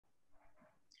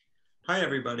Hi,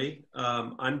 everybody.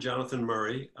 I'm Jonathan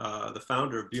Murray, the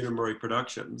founder of Bunim-Murray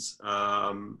Productions,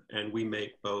 and we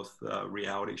make both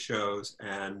reality shows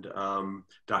and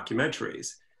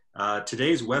documentaries.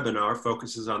 Today's webinar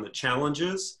focuses on the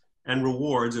challenges and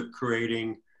rewards of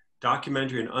creating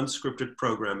documentary and unscripted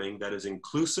programming that is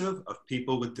inclusive of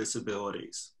people with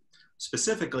disabilities.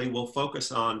 Specifically, we'll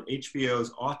focus on HBO's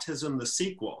Autism, the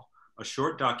sequel, a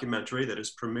short documentary that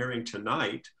is premiering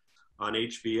tonight on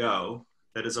HBO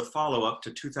that is a follow-up to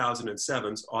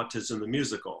 2007's Autism the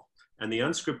Musical, and the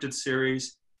unscripted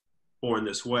series Born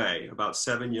This Way, about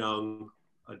 7 young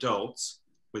adults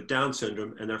with Down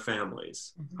syndrome and their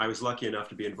families. I was lucky enough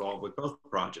to be involved with both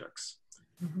projects.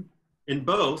 In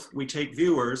both, we take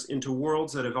viewers into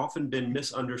worlds that have often been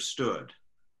misunderstood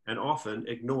and often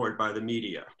ignored by the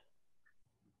media.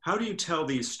 How do you tell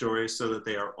these stories so that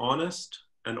they are honest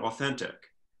and authentic,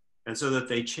 and so that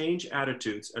they change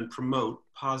attitudes and promote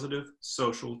positive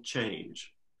social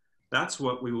change? That's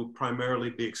what we will primarily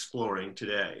be exploring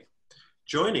today.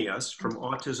 Joining us from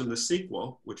Autism the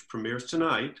Sequel, which premieres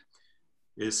tonight,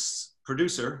 is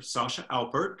producer Sasha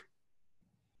Alpert,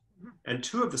 and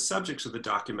two of the subjects of the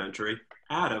documentary,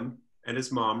 Adam and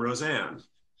his mom, Roseanne.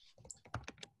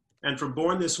 And from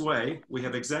Born This Way, we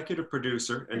have executive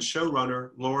producer and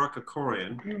showrunner Laura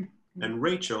Kokorian, and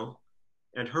Rachel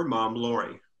and her mom,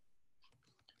 Lori.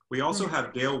 We also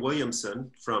have Gail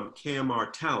Williamson from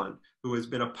KMR Talent, who has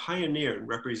been a pioneer in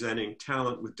representing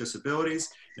talent with disabilities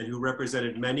and who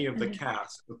represented many of the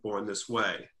cast of Born This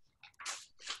Way.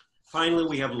 Finally,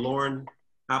 we have Lauren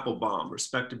Applebaum,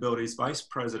 Respectability's Vice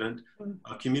President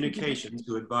of Communications,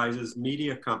 who advises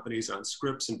media companies on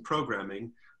scripts and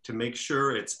programming to make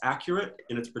sure it's accurate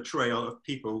in its portrayal of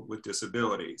people with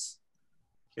disabilities.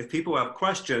 If people have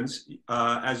questions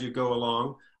as you go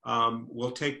along,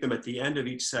 we'll take them at the end of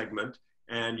each segment,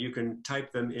 and you can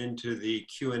type them into the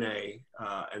Q&A,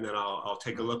 and then I'll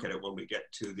take a look at it when we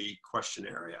get to the question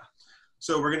area.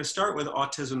 So we're going to start with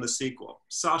Autism the Sequel.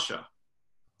 Sasha,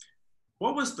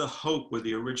 what was the hope with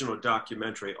the original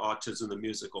documentary Autism the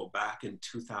Musical back in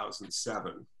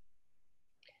 2007?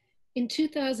 In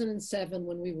 2007,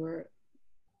 when we were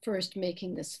first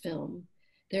making this film,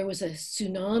 there was a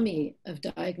tsunami of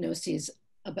diagnoses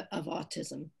of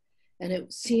autism. And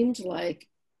it seemed like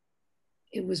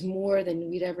it was more than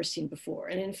we'd ever seen before.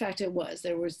 And in fact, it was.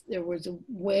 There was a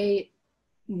way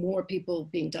more people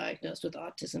being diagnosed with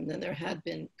autism than there had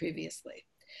been previously.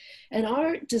 And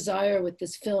our desire with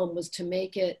this film was to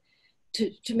make it,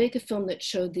 to make a film that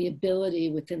showed the ability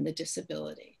within the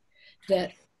disability,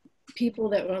 that people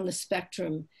that were on the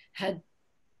spectrum had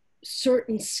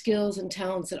certain skills and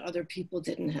talents that other people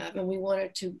didn't have. And we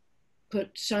wanted to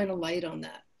shine a light on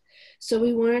that. So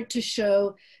we wanted to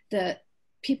show that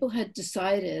people had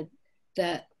decided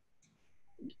that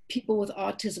people with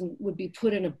autism would be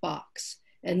put in a box,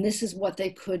 and this is what they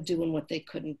could do and what they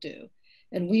couldn't do.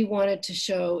 And we wanted to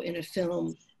show in a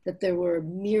film that there were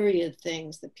myriad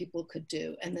things that people could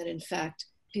do, and that in fact,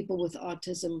 people with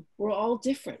autism were all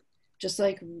different, just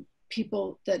like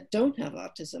people that don't have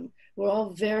autism. We're all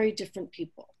very different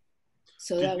people.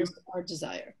 So that was our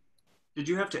desire. Did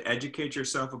you have to educate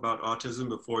yourself about autism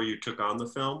before you took on the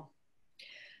film?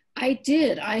 I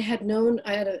did. I'd known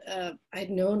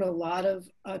a lot of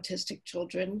autistic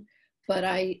children, but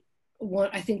I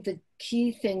think the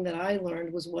key thing that I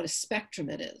learned was what a spectrum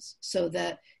it is. So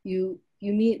that you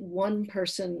meet one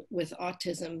person with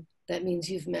autism, that means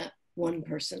you've met one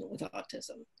person with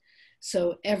autism.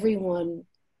 So everyone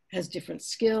has different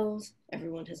skills,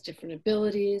 everyone has different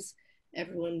abilities,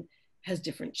 everyone has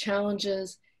different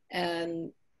challenges.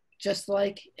 And just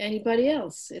like anybody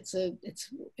else, it's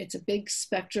a big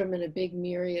spectrum and a big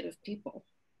myriad of people.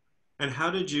 And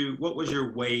what was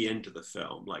your way into the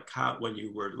film? Like when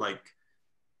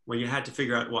you had to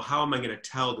figure out, well, how am I going to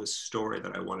tell this story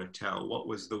that I want to tell? What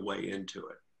was the way into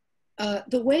it?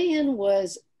 The way in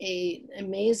was an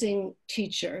amazing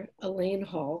teacher, Elaine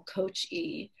Hall, Coach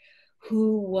E,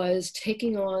 who was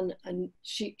taking on,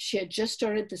 she had just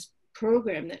started this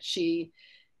program that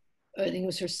I think it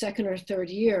was her second or third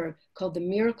year, called the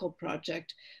Miracle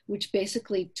Project, which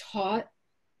basically taught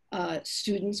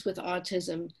students with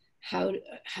autism how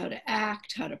to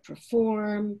act, how to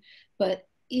perform, but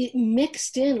it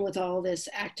mixed in with all this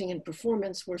acting and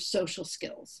performance were social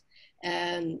skills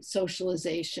and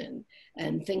socialization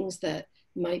and things that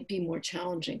might be more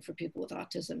challenging for people with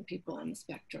autism, people on the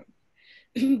spectrum.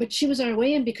 But she was our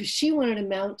way in because she wanted to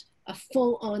mount a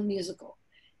full-on musical.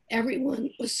 Everyone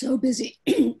was so busy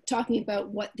talking about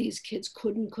what these kids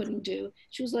could and couldn't do.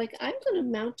 She was like, I'm going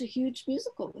to mount a huge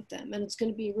musical with them, and it's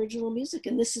going to be original music,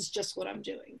 and this is just what I'm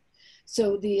doing.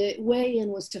 So the way in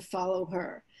was to follow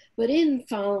her. But in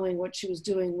following what she was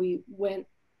doing, we went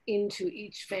into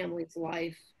each family's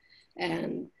life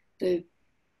and the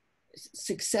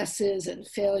successes and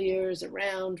failures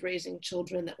around raising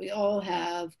children that we all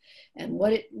have, and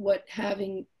what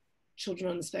having children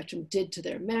on the spectrum did to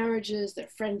their marriages, their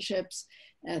friendships,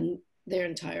 and their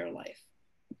entire life.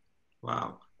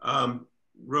 Wow.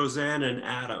 Roseanne and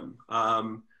Adam,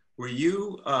 were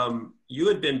you, you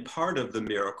had been part of the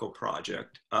Miracle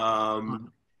Project,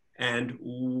 and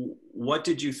what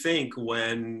did you think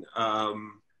when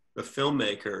the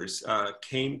filmmakers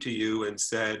came to you and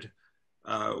said,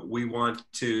 we want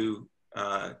to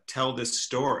tell this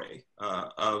story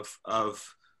of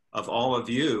all of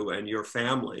you and your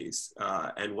families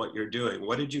and what you're doing?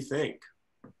 What did you think?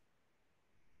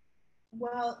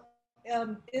 Well,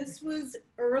 this was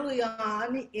early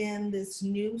on in this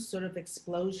new sort of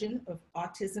explosion of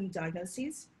autism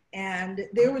diagnoses. And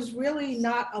there was really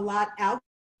not a lot out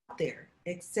there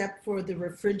except for the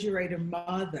refrigerator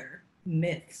mother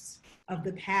myths of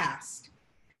the past.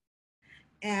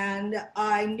 And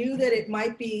I knew that it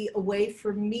might be a way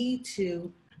for me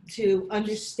to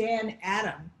understand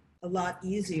Adam a lot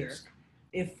easier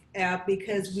if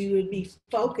because we would be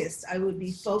focused, I would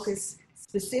be focused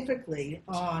specifically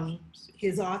on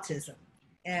his autism.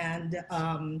 And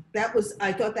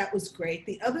I thought that was great.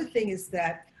 The other thing is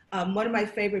that one of my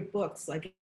favorite books,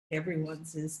 like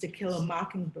everyone's, is To Kill a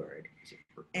Mockingbird.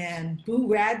 And Boo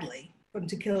Radley from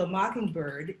To Kill a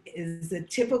Mockingbird is a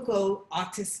typical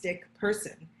autistic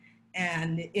person.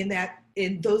 And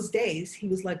in those days, he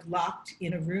was like locked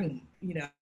in a room, you know,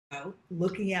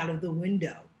 looking out of the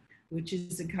window, which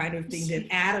is the kind of thing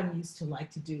that Adam used to like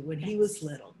to do when he was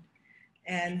little.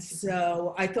 And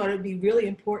so I thought it'd be really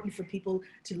important for people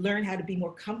to learn how to be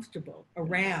more comfortable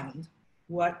around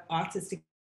what autistic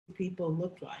people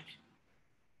look like.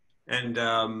 And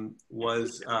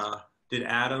did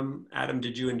Adam,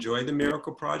 did you enjoy the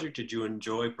Miracle Project? Did you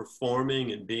enjoy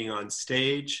performing and being on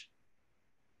stage?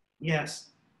 Yes.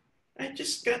 I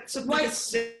just got something to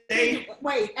say.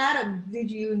 Wait, Adam, did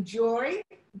you enjoy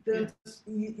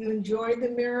you enjoyed the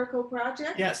Miracle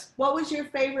Project? Yes. What was your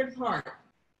favorite part?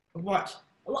 What?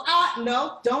 Well,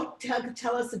 no, don't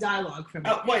tell us the dialogue from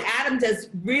it. Wait. Adam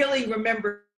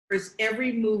remembers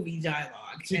every movie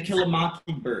dialogue. To Kill a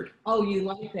Mockingbird. Oh, you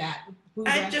like that?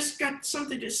 I just got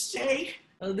something to say.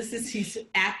 Oh, he's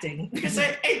acting. Because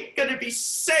I ain't gonna be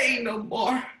saying no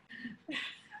more.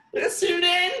 Listen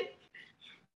in.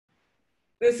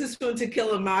 This is from To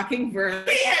Kill a Mockingbird.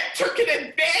 He had taken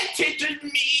advantage of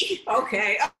me.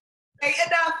 Okay,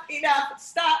 enough,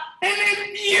 stop. And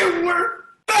then you were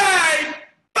fine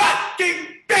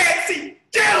fucking fancy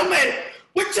gentleman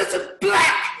with just a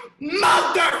black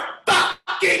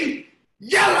motherfucking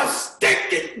yellow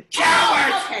stinking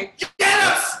cowards. Okay.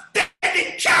 Yellow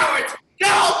stinking cowards. The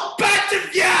whole bunch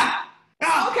of ya.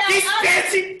 These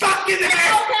fancy fucking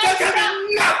ass doesn't have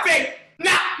nothing.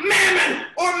 Not mammon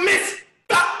or Miss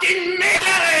fucking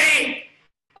Melanie.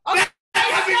 Okay,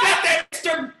 Happy birthday,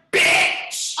 Mr.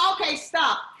 Bitch. Okay,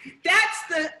 stop. That's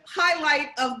the highlight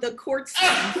of the court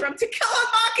scene from To Kill a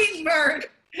Mockingbird.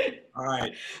 All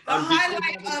right. The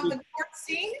highlight of the court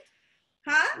scene?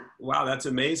 Huh? Wow, that's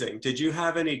amazing. Did you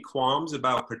have any qualms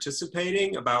about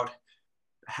participating, about,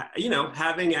 you know,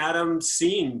 having Adam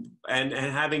seen and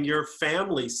having your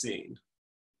family seen?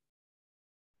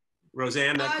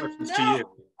 Roseanne, that question's no, to you.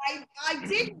 I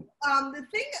didn't.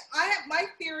 My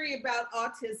theory about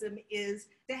autism is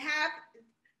to have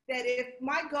that if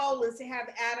my goal is to have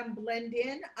Adam blend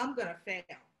in, I'm gonna fail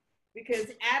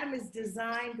because Adam is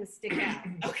designed to stick out,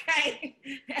 okay?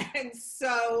 And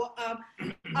so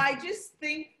I just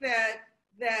think that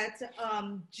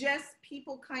just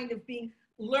people kind of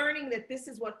learning that this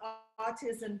is what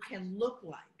autism can look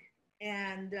like.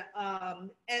 And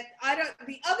the other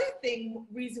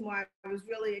reason why I was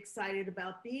really excited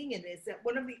about being in this, that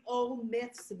one of the old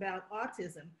myths about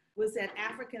autism was that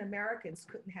African Americans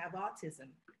couldn't have autism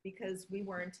because we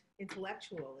weren't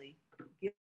intellectually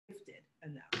gifted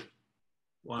enough.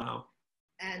 Wow.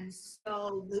 And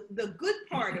so the good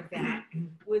part of that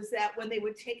was that when they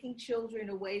were taking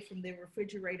children away from their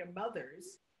refrigerator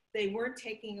mothers, they weren't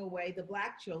taking away the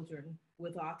Black children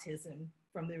with autism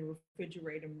from their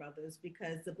refrigerator mothers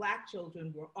because the Black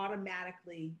children were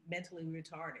automatically mentally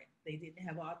retarded. They didn't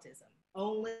have autism.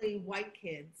 Only white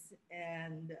kids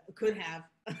could have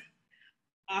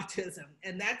autism.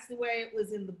 And that's the way it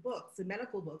was in the books, the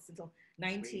medical books, until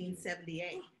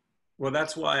 1978. Well,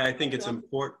 that's why I think it's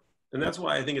important. And that's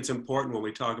why I think it's important when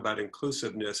we talk about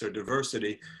inclusiveness or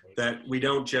diversity, that we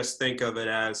don't just think of it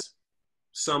as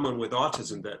someone with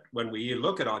autism, that when we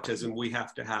look at autism, we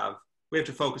have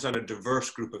to focus on a diverse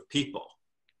group of people.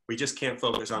 we just can't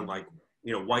focus on like,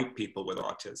 you know, white people with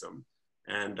autism.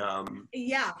 And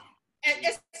yeah, and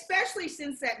especially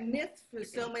since that myth for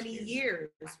so many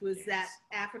years was that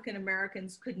African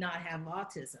Americans could not have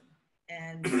autism.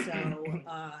 And so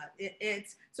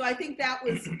so I think that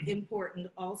was important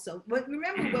also. But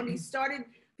remember, when we started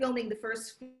filming the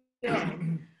first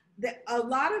film, that a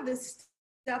lot of this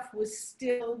stuff was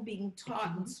still being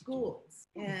taught in schools.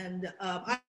 And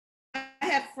I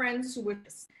have friends who were,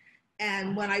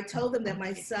 and when I told them that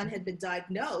my son had been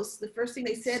diagnosed, the first thing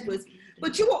they said was,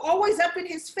 but you were always up in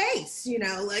his face, you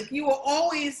know, like you were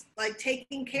always like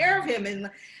taking care of him. And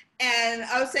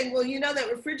I was saying, well, you know, that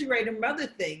refrigerator mother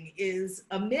thing is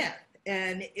a myth.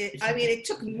 And it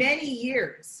took many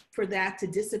years for that to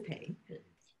dissipate.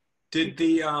 did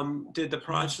the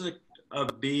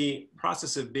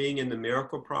process of being in the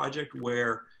Miracle Project,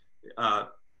 where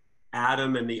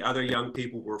Adam and the other young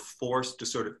people were forced to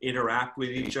sort of interact with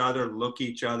each other, look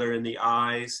each other in the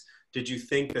eyes, did you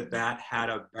think that that had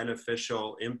a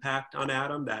beneficial impact on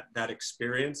Adam, that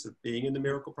experience of being in the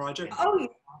Miracle Project? Oh,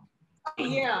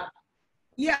 yeah.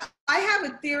 Yeah, I have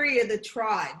a theory of the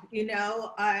tribe. You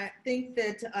know, I think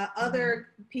that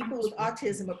other people with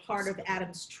autism are part of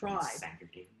Adam's tribe.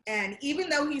 And even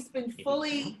though he's been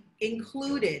fully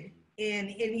included and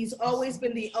he's always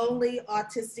been the only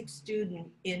autistic student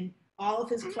in all of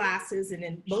his classes and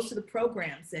in most of the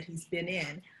programs that he's been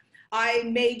in, I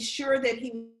made sure that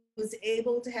he was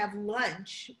able to have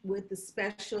lunch with the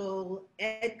special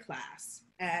ed class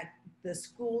at the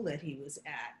school that he was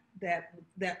at.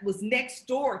 That was next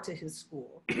door to his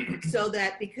school, so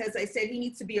that, because I said he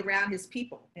needs to be around his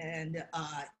people, and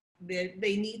they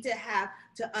need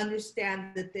to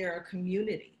understand that they're a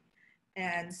community.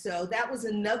 And so that was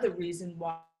another reason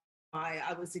why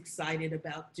I was excited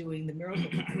about doing the Miracle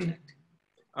Project.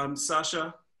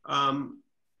 Sasha,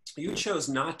 you chose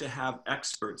not to have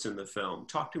experts in the film.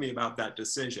 Talk to me about that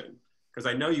decision, because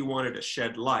I know you wanted to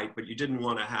shed light, but you didn't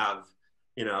want to have,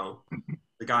 you know,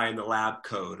 the guy in the lab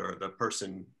coat or the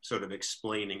person sort of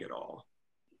explaining it all.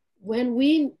 When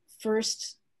we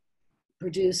first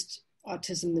produced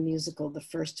Autism the Musical, the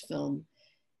first film,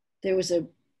 there was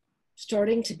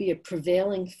starting to be a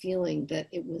prevailing feeling that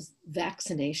it was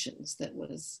vaccinations that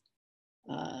was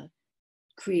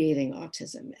creating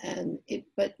autism, and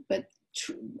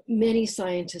many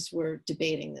scientists were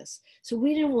debating this. So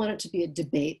we didn't want it to be a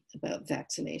debate about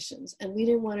vaccinations, and we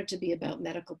didn't want it to be about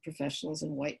medical professionals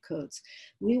in white coats.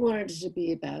 We wanted it to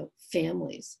be about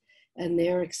families and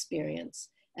their experience,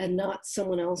 and not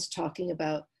someone else talking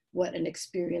about what an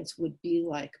experience would be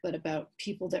like, but about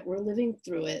people that were living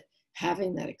through it,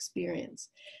 having that experience.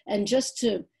 And just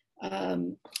to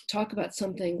talk about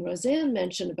something Roseanne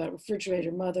mentioned about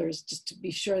refrigerator mothers, just to be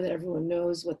sure that everyone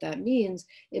knows what that means,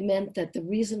 it meant that the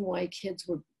reason why kids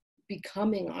were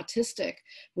becoming autistic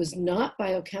was not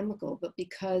biochemical, but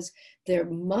because their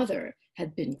mother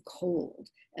had been cold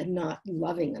and not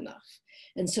loving enough.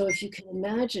 And so if you can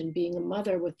imagine being a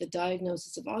mother with the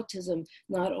diagnosis of autism,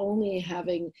 not only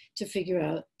having to figure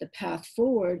out the path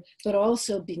forward, but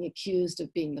also being accused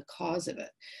of being the cause of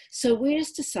it. So we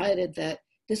just decided that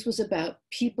this was about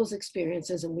people's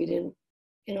experiences, and we didn't,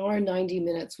 in our 90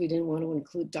 minutes, we didn't want to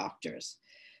include doctors.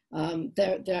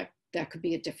 That could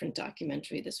be a different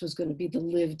documentary. This was going to be the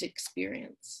lived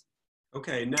experience.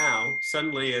 Okay, now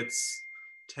suddenly it's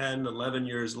 10, 11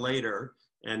 years later,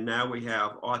 and now we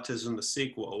have Autism the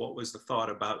Sequel. What was the thought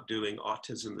about doing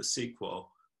Autism the Sequel,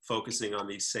 focusing on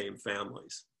these same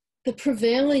families? The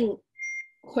prevailing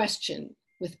question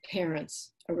with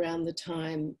parents around the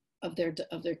time of their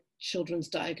children's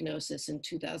diagnosis in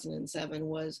 2007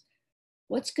 was,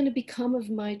 what's going to become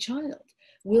of my child?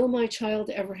 Will my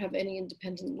child ever have any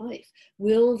independent life?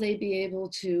 Will they be able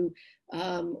to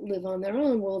live on their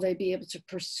own? Will they be able to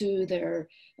pursue their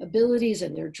abilities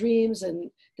and their dreams and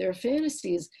their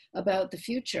fantasies about the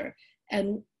future?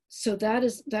 And so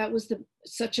that was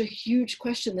such a huge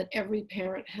question that every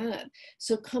parent had.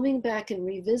 So coming back and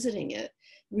revisiting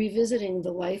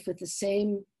the life with the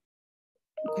same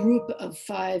group of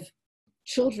 5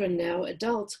 children, now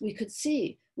adults, we could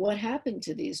see what happened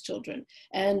to these children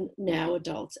and now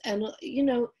adults. And, you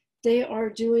know, they are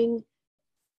doing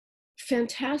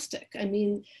fantastic. I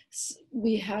mean,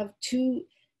 we have two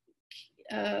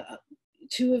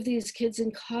of these kids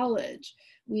in college.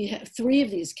 We have 3 of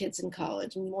these kids in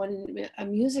college, and 1 in a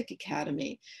music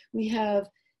academy. We have,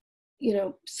 you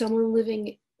know, someone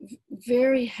living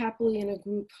very happily in a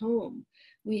group home.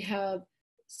 We have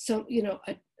some, you know,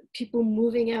 people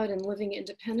moving out and living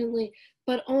independently,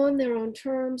 but on their own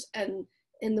terms and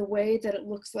in the way that it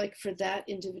looks like for that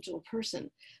individual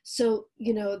person. So,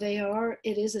 you know,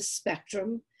 it is a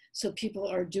spectrum. So people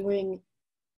are doing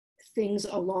things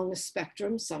along a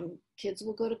spectrum. Some kids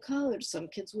will go to college, some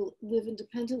kids will live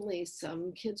independently,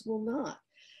 some kids will not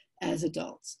as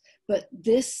adults. But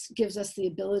this gives us the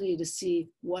ability to see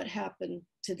what happened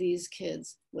to these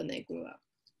kids when they grew up.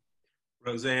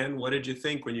 Roseanne, what did you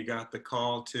think when you got the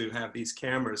call to have these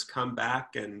cameras come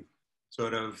back and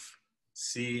sort of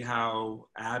see how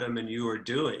Adam and you are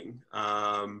doing?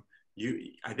 I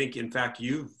think, in fact,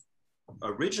 you've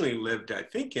originally lived, I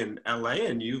think, in LA,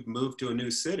 and you've moved to a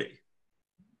new city.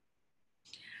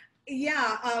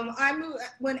 Yeah, I moved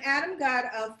when Adam got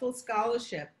a full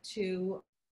scholarship to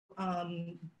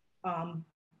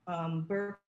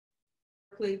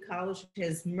Berkeley College,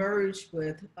 has merged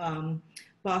with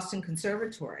Boston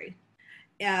Conservatory.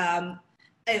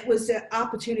 It was an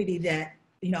opportunity that,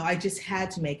 you know, I just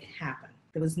had to make happen.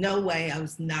 There was no way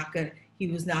he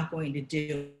was not going to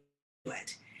do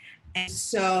it. And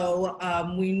so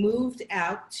we moved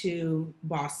out to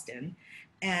Boston,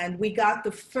 and we got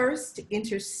the first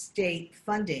interstate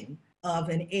funding of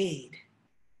an aide,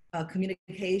 a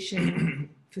communication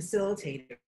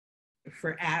facilitator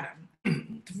for Adam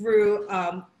through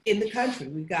in the country.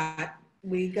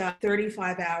 We got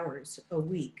 35 hours a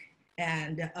week,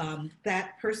 and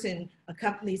that person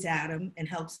accompanies Adam and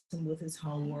helps him with his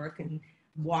homework and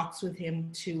walks with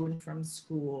him to and from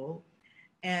school.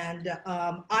 And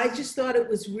I just thought it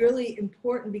was really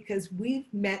important because we've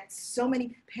met so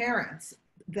many parents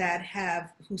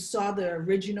who saw the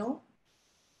original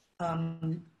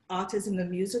Autism the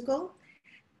musical,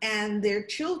 and their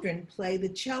children play the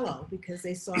cello because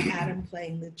they saw Adam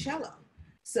playing the cello.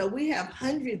 So we have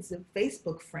hundreds of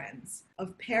Facebook friends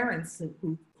of parents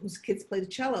whose kids play the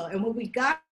cello. And when we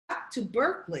got to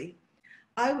Berkeley,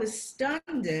 I was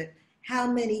stunned at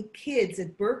how many kids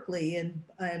at Berkeley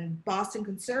and Boston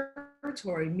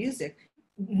Conservatory music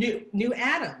knew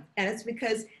Adam. And it's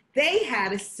because they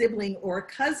had a sibling or a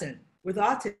cousin with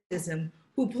autism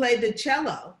who played the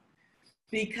cello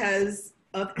because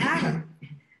of Adam.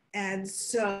 And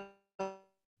so the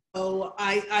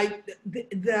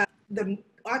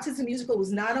Autism musical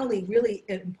was not only really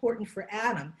important for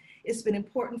Adam, it's been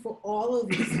important for all of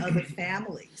these other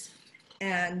families.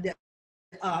 And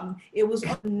it was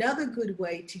another good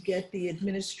way to get the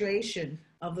administration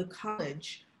of the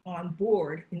college on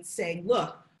board in saying,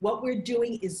 look, what we're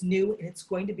doing is new and it's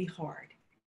going to be hard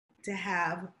to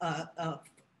have a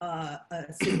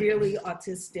severely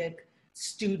autistic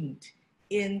student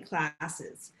in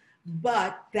classes.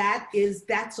 But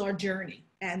that's our journey,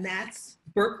 and that's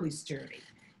Berkeley's journey,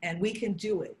 and we can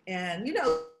do it. And, you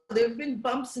know, there have been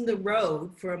bumps in the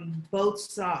road from both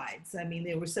sides. I mean,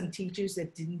 there were some teachers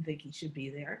that didn't think he should be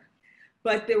there,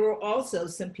 but there were also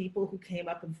some people who came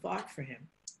up and fought for him,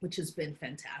 which has been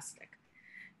fantastic.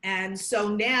 And so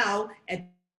now at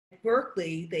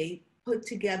Berkeley, we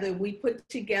put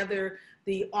together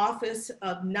the office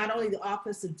of, not only the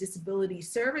Office of Disability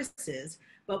Services,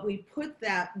 but we put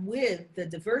that with the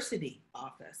diversity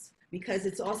office because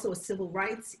it's also a civil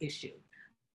rights issue.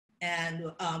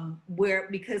 And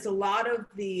because a lot of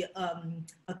the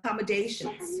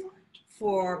accommodations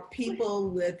for people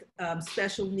with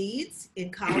special needs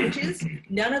in colleges,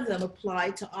 none of them apply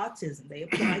to autism. They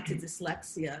apply to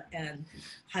dyslexia and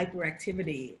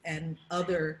hyperactivity and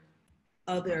other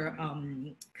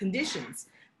conditions.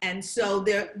 And so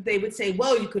they would say,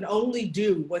 well, you can only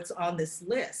do what's on this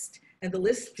list. And the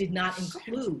list did not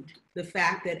include the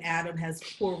fact that Adam has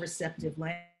poor receptive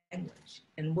language.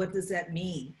 And what does that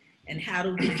mean? And how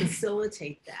do we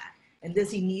facilitate that? And does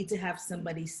he need to have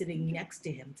somebody sitting next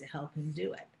to him to help him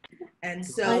do it? And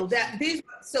so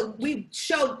we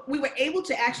were able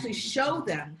to actually show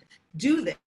them do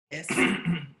this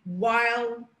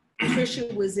while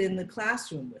Tricia was in the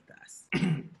classroom with us.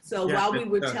 So while we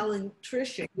were telling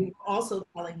Tricia, we were also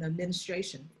telling the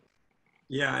administration.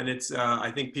 Yeah, and it's I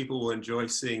think people will enjoy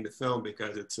seeing the film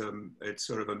because it's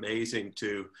sort of amazing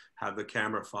to have the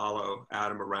camera follow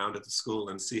Adam around at the school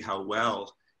and see how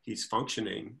well he's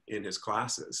functioning in his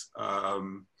classes.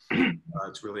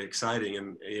 It's really exciting,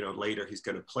 and you know, later he's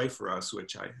going to play for us,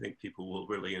 which I think people will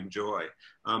really enjoy.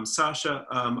 Sasha,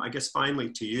 I guess finally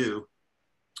to you.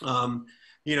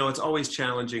 You know, it's always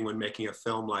challenging when making a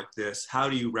film like this. How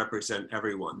do you represent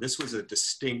everyone? This was a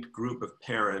distinct group of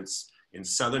parents in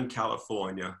Southern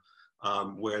California,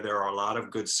 where there are a lot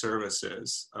of good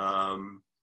services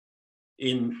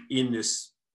in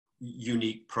this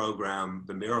unique program,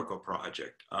 the Miracle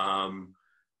Project.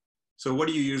 So what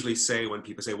do you usually say when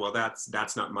people say, well,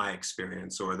 that's not my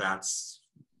experience, or that's,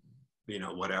 you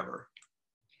know, whatever?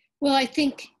 Well, I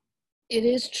think it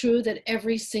is true that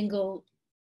every single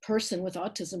person with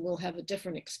autism will have a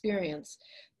different experience.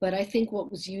 But I think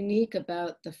what was unique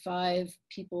about the 5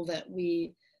 people that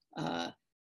we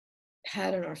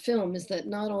had in our film is that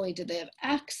not only did they have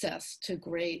access to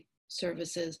great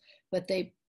services, but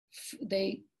they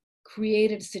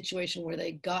created a situation where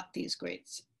they got these great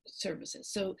services.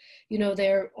 So, you know,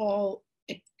 they're all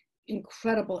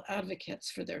incredible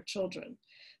advocates for their children.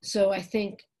 So I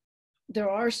think there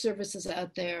are services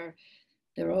out there.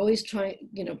 They're always trying,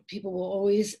 you know, people will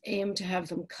always aim to have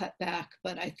them cut back,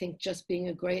 but I think just being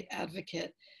a great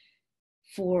advocate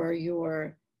for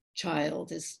your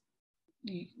child is,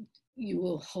 you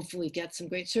will hopefully get some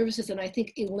great services. And I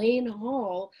think Elaine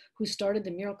Hall, who started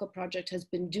the Miracle Project, has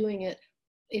been doing it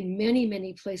in many,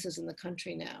 many places in the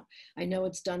country now. I know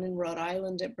it's done in Rhode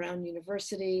Island at Brown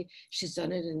University. She's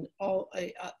done it in all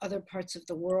other parts of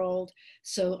the world.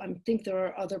 So I think there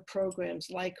are other programs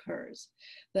like hers.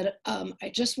 But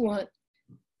I just want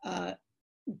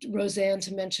Roseanne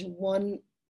to mention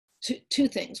two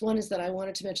things. One is that I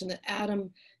wanted to mention that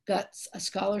Adam got a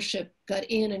scholarship, got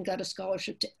a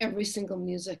scholarship to every single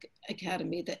music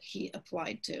academy that he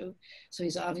applied to. So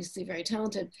he's obviously very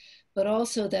talented, but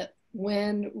also that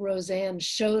when Roseanne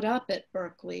showed up at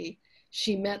Berkeley,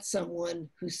 she met someone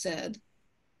who said,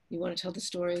 you want to tell the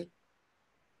story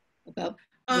about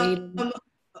waiting,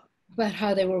 about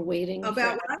how they were waiting?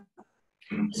 About what?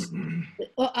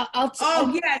 Well,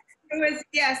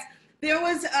 there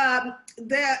was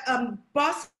the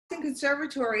Boston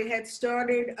Conservatory had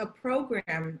started a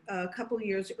program a couple of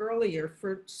years earlier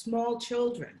for small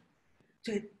children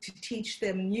to teach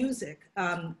them music,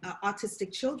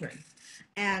 autistic children.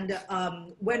 And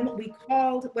when I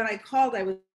called, I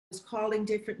was calling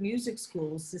different music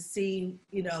schools to see,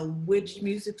 you know, which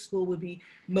music school would be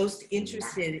most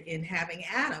interested in having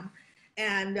Adam.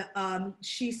 And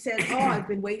she said, "Oh, I've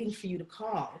been waiting for you to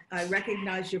call. I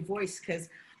recognize your voice because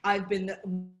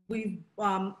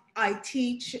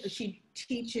she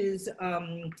teaches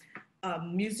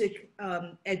music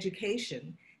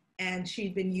education, and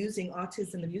she'd been using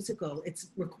Autism the Musical. It's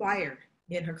required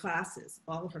in her classes,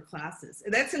 all of her classes.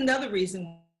 And that's another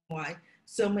reason why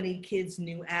so many kids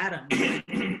knew Adam.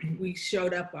 We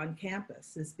showed up on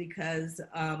campus is because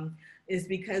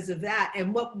of that.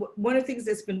 And one of the things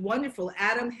that's been wonderful,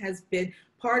 Adam has been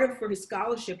part of, for his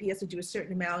scholarship, he has to do a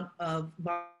certain amount of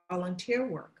volunteer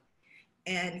work.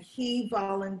 And he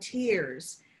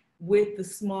volunteers with the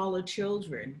smaller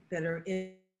children that are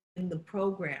in the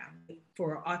program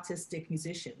for autistic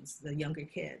musicians, the younger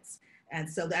kids. And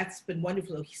so that's been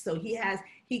wonderful. So he does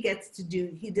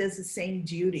the same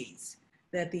duties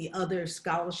that the other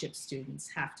scholarship students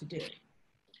have to do.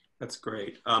 That's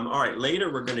great. All right, later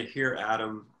we're going to hear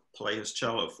Adam play his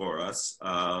cello for us.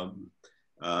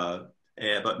 But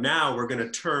now we're going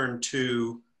to turn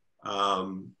to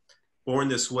Born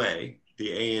This Way,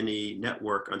 the A&E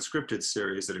Network Unscripted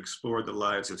series that explored the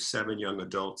lives of 7 young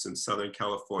adults in Southern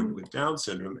California with Down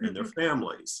syndrome and their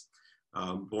families.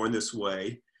 Born This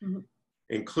Way,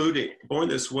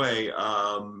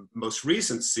 most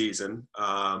recent season,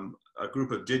 a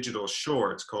group of digital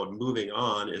shorts called Moving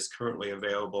On is currently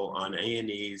available on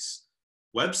A&E's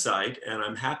website, and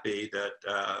I'm happy that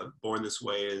Born This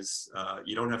Way is,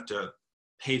 you don't have to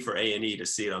pay for A&E to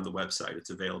see it on the website.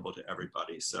 It's available to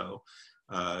everybody, so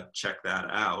check that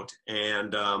out.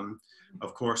 And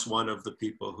of course, one of the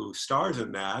people who stars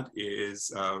in that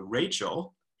is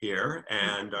Rachel here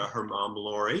and her mom,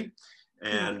 Lori.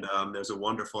 And there's a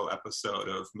wonderful episode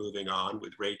of Moving On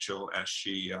with Rachel as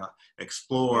she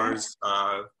explores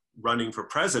running for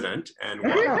president and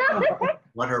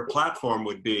what her platform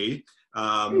would be.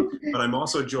 But I'm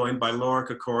also joined by Laura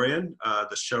Krikorian,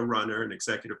 the showrunner and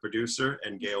executive producer,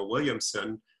 and Gail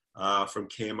Williamson from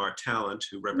KMR Talent,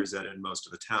 who represented most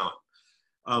of the talent.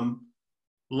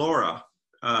 Laura,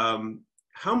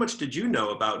 how much did you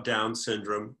know about Down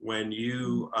syndrome when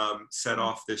you set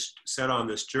on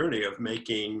this journey of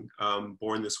making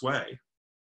Born This Way?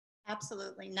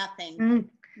 Absolutely nothing.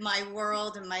 My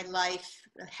world and my life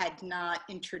had not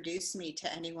introduced me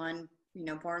to anyone, you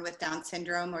know, born with Down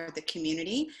syndrome or the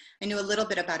community. I knew a little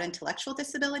bit about intellectual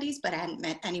disabilities, but I hadn't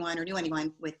met anyone or knew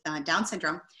anyone with Down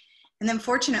syndrome. And then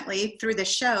fortunately, through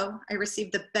this show, I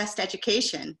received the best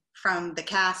education from the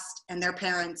cast and their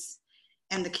parents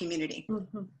and the community.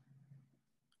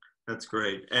 That's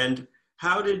great. And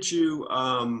how did you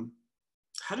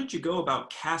go about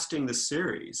casting the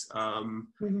series?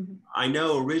 I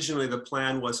know originally the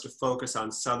plan was to focus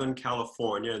on Southern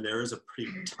California, and there is a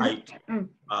pretty tight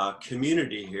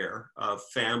community here of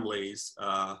families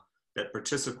that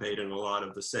participate in a lot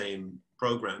of the same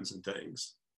programs and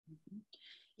things.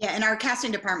 Yeah, and our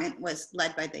casting department was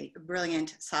led by the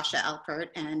brilliant Sasha Alpert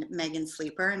and Megan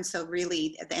Sleeper. And so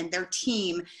really, and their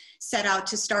team set out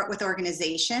to start with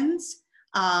organizations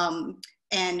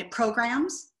and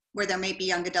programs where there may be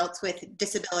young adults with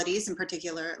disabilities, and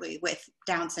particularly with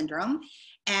Down syndrome.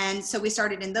 And so we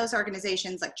started in those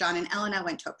organizations. Like John and Elena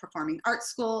went to a performing arts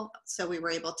school, so we were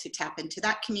able to tap into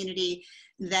that community.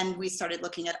 Then we started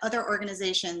looking at other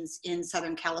organizations in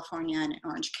Southern California and in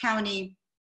Orange County,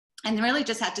 and really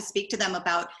just had to speak to them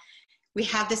about, we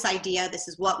have this idea, this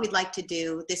is what we'd like to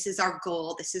do, this is our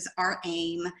goal, this is our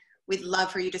aim. We'd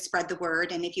love for you to spread the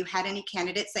word. And if you had any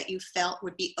candidates that you felt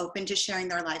would be open to sharing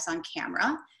their lives on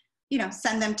camera, you know,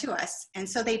 send them to us. And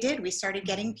so they did. We started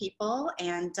getting people,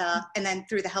 and then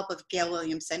through the help of Gail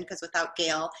Williamson, because without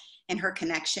Gail and her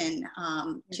connection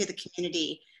to the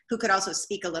community, who could also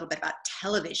speak a little bit about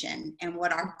television and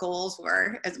what our goals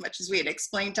were, as much as we had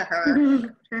explained to her,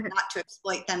 not to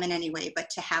exploit them in any way, but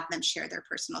to have them share their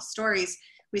personal stories,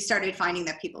 we started finding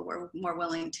that people were more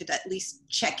willing to at least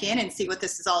check in and see what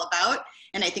this is all about.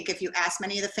 And I think if you ask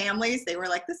many of the families, they were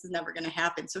like, this is never going to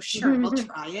happen. So sure, we'll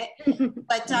try it.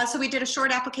 But so we did a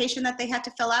short application that they had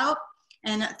to fill out,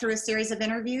 and through a series of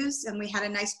interviews, and we had a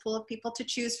nice pool of people to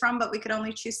choose from, but we could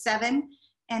only choose 7.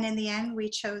 And in the end, we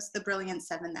chose the brilliant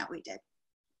 7 that we did.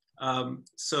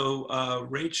 So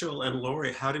Rachel and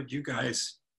Lori, how did you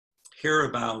guys hear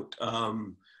about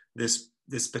this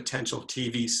potential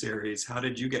TV series? How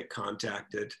did you get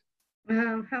contacted?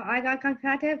 How I got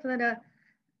contacted for the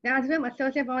Down syndrome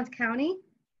associate of Orange County.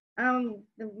 The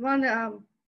one that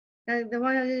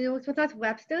was with us,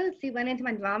 Webster, she went into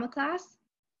my drama class,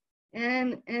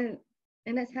 and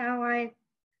that's how I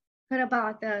heard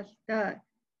about the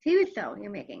TV show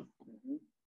you're making.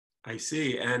 I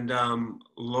see. And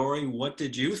Lori, what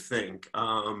did you think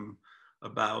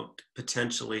about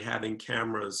potentially having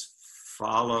cameras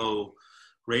follow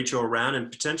Rachel around,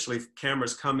 and potentially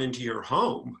cameras come into your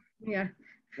home? Yeah.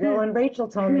 Well, when Rachel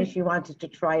told me she wanted to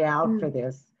try out for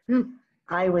this,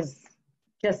 I was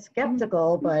just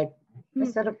skeptical, but I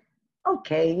said,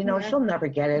 okay, you know, she'll never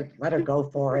get it. Let her go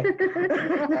for it.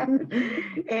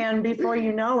 And before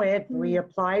you know it, we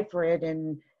applied for it.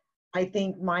 And I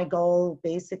think my goal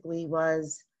basically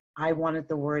was, I wanted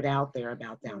the word out there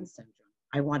about Down syndrome.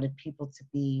 I wanted people to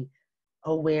be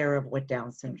aware of what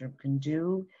Down syndrome can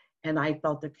do. And I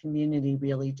felt the community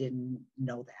really didn't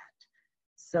know that.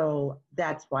 So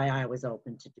that's why I was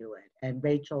open to do it. And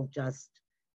Rachel just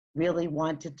really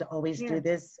wanted to always do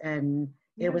this, and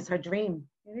it was her dream.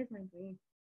 It is my dream.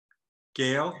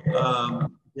 Gail,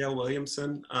 Gail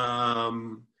Williamson.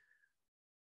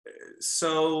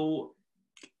 So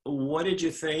what did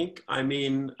you think? I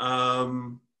mean,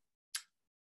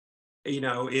 you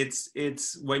know,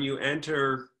 it's when you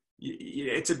enter,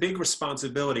 it's a big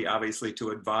responsibility, obviously,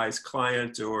 to advise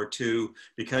clients, or to,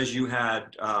 because you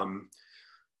had,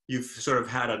 you've sort of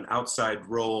had an outside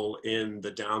role in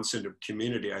the Down syndrome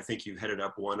community. I think you headed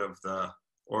up one of the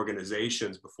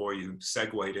organizations before you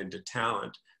segued into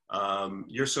talent.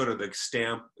 You're sort of the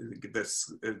stamp,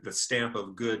 the stamp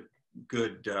of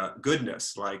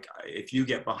goodness. Like, if you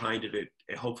get behind it,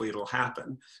 hopefully it'll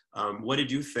happen. What did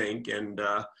you think? And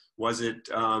was it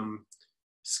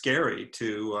scary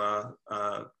to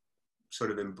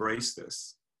sort of embrace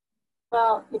this?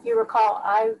 Well, if you recall,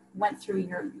 I went through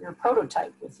your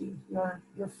prototype with you, your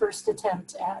first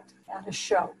attempt at a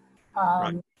show.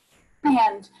 Right.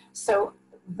 And so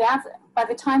that, by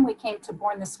the time we came to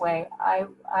Born This Way, I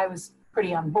was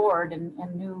pretty on board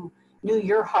and knew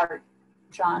your heart,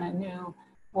 John, and knew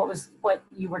what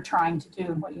you were trying to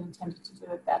do and what you intended to do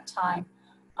at that time.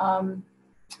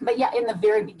 But yeah, in the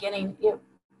very beginning,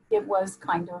 it was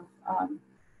kind of,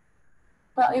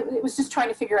 well, it was just trying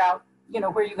to figure out, you know,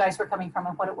 where you guys were coming from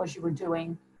and what it was you were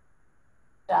doing.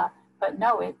 But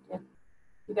no,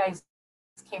 you guys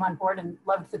came on board and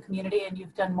loved the community, and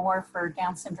you've done more for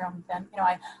Down syndrome than, you know,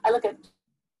 I look at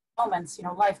moments, you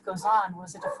know, Life Goes On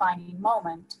was a defining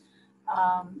moment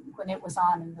when it was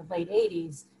on in the late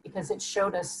 80s, because it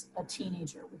showed us a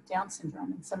teenager with Down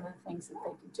syndrome and some of the things that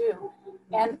they could do.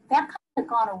 And that kind of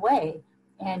gone away,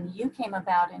 and you came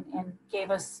about and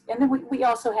gave us, and then we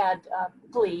also had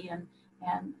Glee and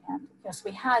yes,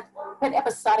 we had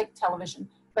episodic television,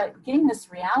 but getting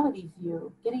this reality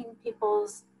view,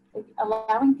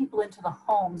 allowing people into the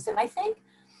homes. And I think,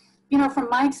 you know, from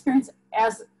my experience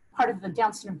as part of the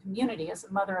Down syndrome community, as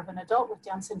a mother of an adult with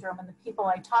Down syndrome, and the people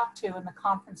I talk to and the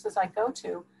conferences I go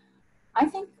to, I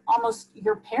think almost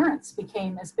your parents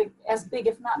became as big,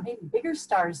 if not maybe bigger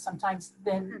stars sometimes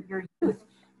than your youth,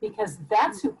 because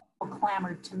that's who people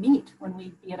clamored to meet when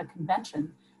we'd be at a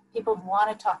convention. People want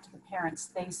to talk to the parents.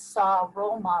 They saw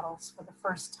role models for the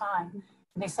first time,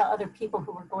 and they saw other people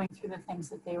who were going through the things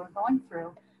that they were going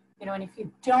through. You know, and if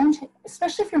you don't,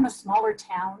 especially if you're in a smaller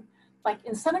town, like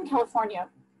in Southern California,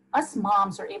 us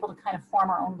moms are able to kind of form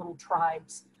our own little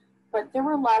tribes. But there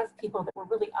were a lot of people that were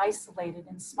really isolated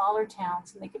in smaller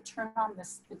towns, and they could turn on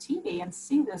the TV and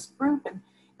see this group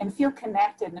and feel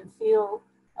connected and feel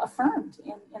affirmed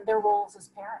in their roles as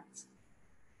parents.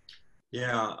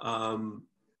 Yeah,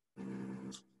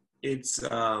 it's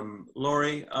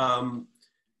Lori.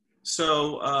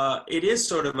 So it is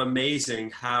sort of amazing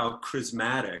how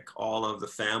charismatic all of the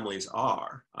families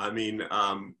are. I mean,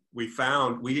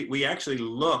 we actually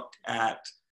looked at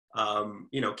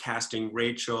you know, casting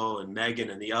Rachel and Megan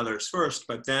and the others first,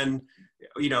 but then,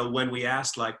 you know, when we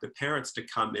asked like the parents to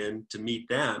come in to meet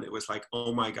them, it was like,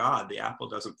 oh my God, the apple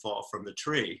doesn't fall from the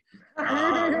tree.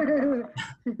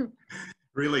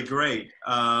 Really great.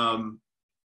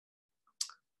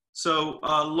 So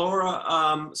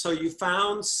Laura, so you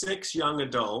found 6 young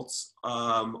adults,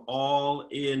 all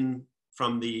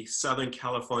from the Southern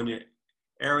California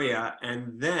area,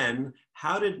 and then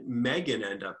how did Megan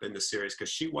end up in the series? Because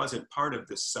she wasn't part of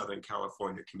this Southern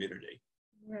California community.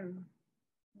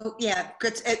 Oh, yeah,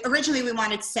 good. Originally we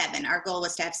wanted 7. Our goal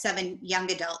was to have 7 young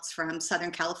adults from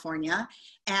Southern California.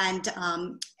 And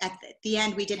at the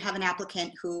end, we did have an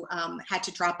applicant who had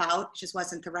to drop out. It just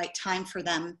wasn't the right time for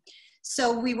them.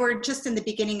 So we were just in the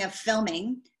beginning of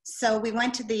filming. So we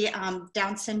went to the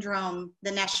Down Syndrome,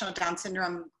 the National Down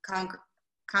Syndrome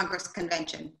Congress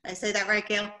Convention. Did I say that right,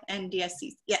 Gail?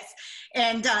 NDSC, yes.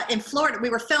 And in Florida,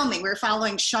 we were filming. We were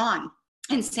following Sean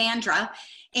and Sandra.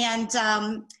 And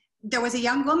there was a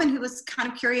young woman who was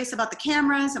kind of curious about the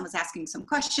cameras and was asking some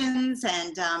questions.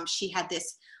 And she had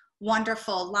this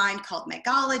wonderful line called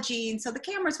Megology. And so the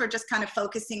cameras were just kind of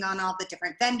focusing on all the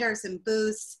different vendors and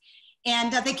booths.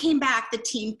 And they came back, the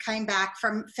team came back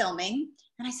from filming.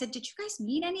 And I said, did you guys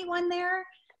meet anyone there?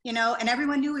 You know, and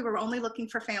everyone knew we were only looking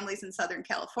for families in Southern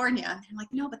California. And I'm like,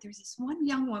 no, but there's this one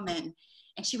young woman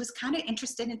and she was kind of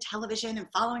interested in television and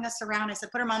following us around. I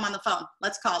said, put her mom on the phone,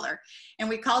 let's call her. And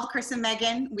we called Chris and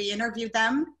Megan, we interviewed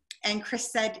them. And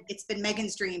Chris said, it's been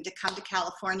Megan's dream to come to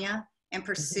California and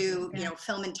pursue, you know,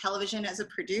 film and television as a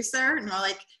producer. And we're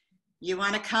like, you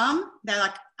want to come? They're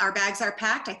like, our bags are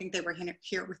packed. I think they were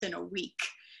here within a week.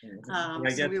 I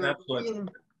guess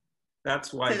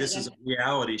that's why this is a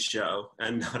reality show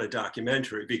and not a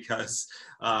documentary, because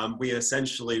we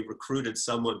essentially recruited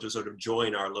someone to sort of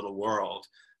join our little world.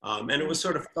 And it was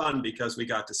sort of fun because we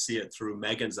got to see it through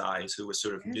Megan's eyes, who was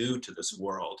sort of new to this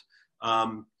world.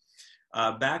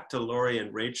 Back to Lori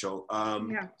and Rachel.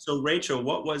 So Rachel,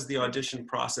 what was the audition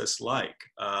process like?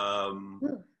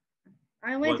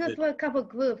 I went through a couple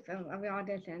groups of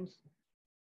auditions.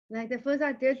 Like the first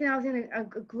audition, I was in a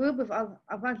group of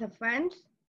a bunch of friends,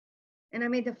 and I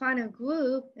made the final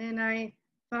group, and I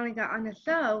finally got on the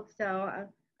show. So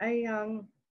I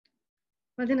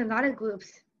was in a lot of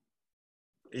groups.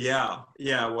 Yeah.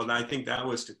 Well, I think that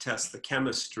was to test the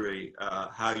chemistry,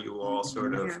 how you all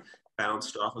sort of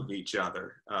bounced off of each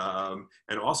other,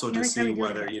 and also to see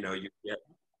whether you know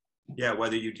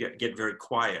whether you get very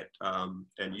quiet,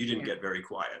 and you didn't get very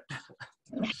quiet.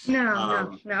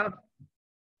 No.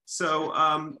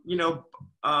 So you know,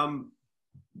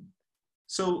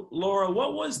 so Laura,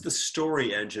 what was the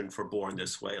story engine for Born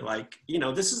This Way? Like, you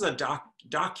know, this is a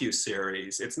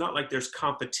docu-series. It's not like there's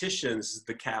competitions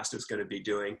the cast is going to be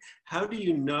doing. How do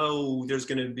you know there's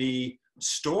going to be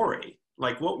story?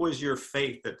 Like, what was your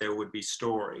faith that there would be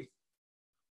story?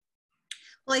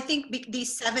 Well, I think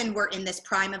these 7 were in this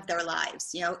prime of their lives,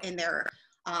 you know, in their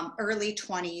early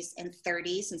 20s and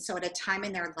 30s. And so at a time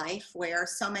in their life where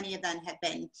so many of them had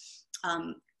been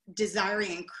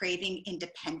desiring and craving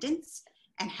independence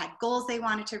and had goals they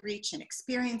wanted to reach and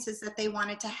experiences that they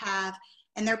wanted to have.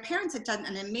 And their parents had done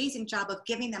an amazing job of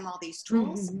giving them all these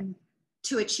tools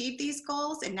to achieve these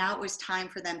goals. And now it was time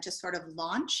for them to sort of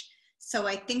launch. So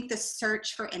I think the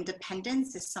search for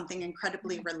independence is something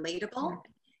incredibly relatable.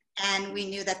 And we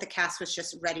knew that the cast was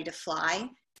just ready to fly.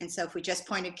 And so if we just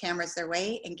pointed cameras their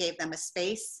way and gave them a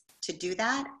space to do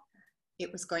that,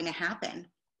 it was going to happen.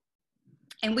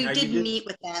 And we did meet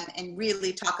with them and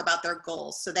really talk about their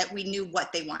goals so that we knew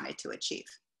what they wanted to achieve.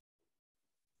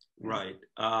 Right.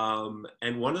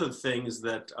 And one of the things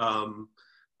that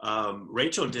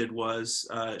Rachel did was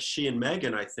she and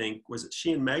Megan, I think, was it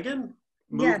she and Megan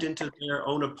moved into their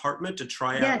own apartment to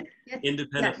try out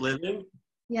independent living?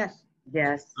 Yes.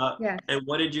 And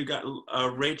what did you got,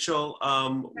 Rachel,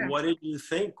 what did you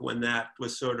think when that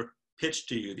was sort of pitched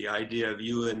to you, the idea of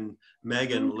you and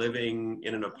Megan living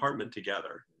in an apartment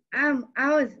together? I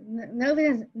was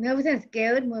nervous and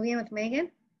scared moving in with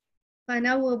Megan, but I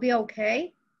know we'll be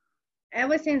okay.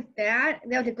 Ever since that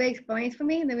was a great experience for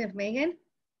me living with Megan.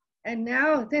 And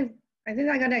now, since I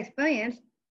got that experience,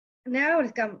 now I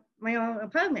just got my own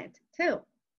apartment too.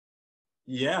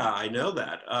 Yeah, I know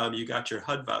that. You got your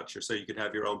HUD voucher, so you could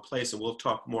have your own place, and we'll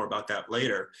talk more about that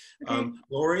later. Okay.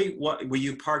 Lori, what were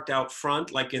you parked out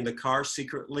front, like in the car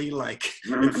secretly, like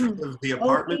in front of the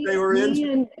apartment they were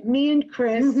in? Me and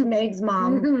Chris, Meg's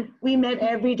mom, we met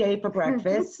every day for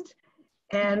breakfast,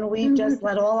 and we just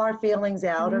let all our feelings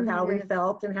out of how we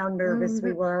felt and how nervous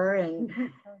we were, and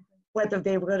whether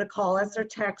they were going to call us or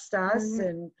text us,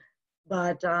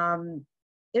 but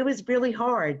it was really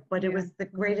hard, but it was the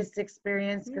greatest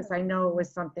experience because I know it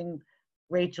was something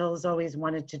Rachel's always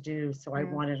wanted to do, so I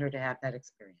wanted her to have that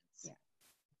experience.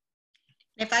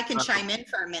 If I can chime in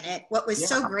for a minute, what was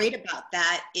so great about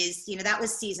that is, that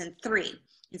was season 3.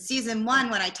 In season 1,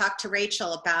 when I talked to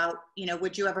Rachel about,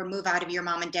 would you ever move out of your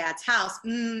mom and dad's house?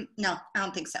 No, I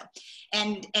don't think so.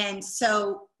 And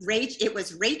so it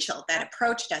was Rachel that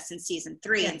approached us in season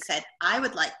 3 and said, I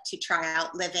would like to try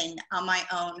out living on my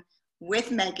own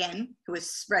with Megan, who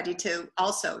was ready to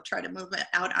also try to move it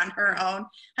out on her own.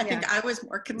 I think I was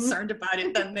more concerned about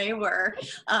it than they were.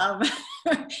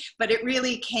 But it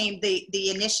really came,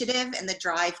 the initiative and the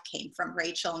drive came from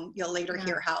Rachel, and you'll later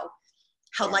hear how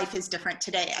life is different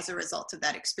today as a result of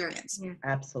that experience.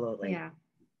 Absolutely.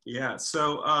 Yeah,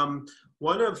 so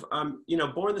one of,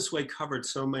 Born This Way covered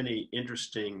so many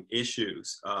interesting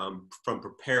issues, from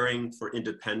preparing for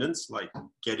independence, like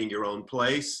getting your own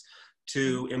place,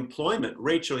 to employment.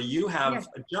 Rachel, you have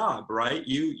a job, right?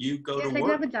 You go to work. Yes,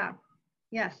 I have a job.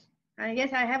 Yes.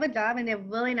 Yes, I have a job, and they're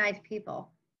really nice people.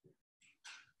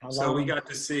 So we got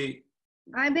to see.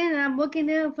 I've been working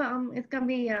there for, it's going to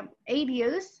be 8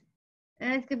 years,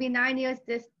 and it's going to be 9 years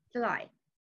this July.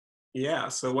 Yeah,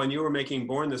 so when you were making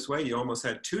Born This Way, you almost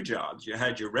had 2 jobs. You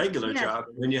had your regular job,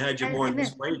 and then you had your Born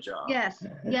This Way job. Yes.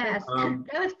 That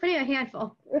was pretty a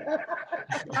handful.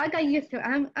 I got used to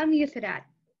it. I'm used to that.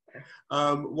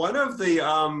 One of the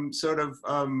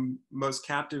most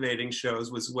captivating shows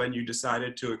was when you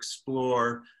decided to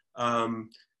explore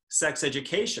sex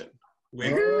education.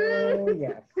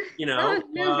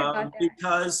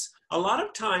 Because a lot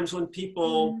of times when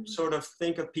people sort of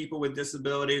think of people with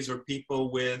disabilities or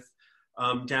people with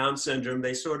Down syndrome,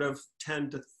 they sort of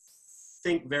tend to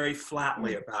think very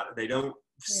flatly about it. They don't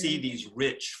see these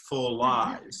rich, full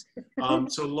lives.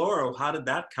 So Laura, how did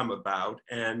that come about?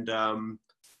 And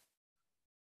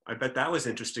I bet that was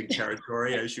interesting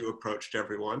territory as you approached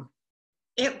everyone.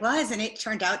 It was, and it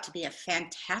turned out to be a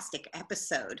fantastic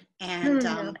episode. And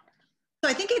so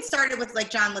I think it started with, like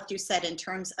John, what you said, in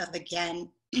terms of, again,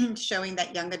 showing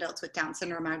that young adults with Down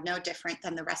syndrome are no different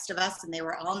than the rest of us. And they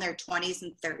were all in their 20s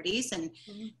and 30s and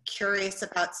curious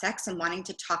about sex and wanting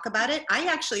to talk about it. I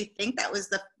actually think that was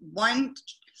the one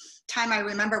time I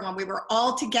remember when we were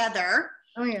all together,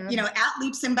 at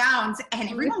leaps and bounds, and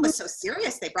everyone was so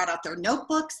serious. They brought out their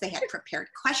notebooks. They had prepared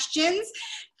questions.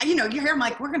 You hear them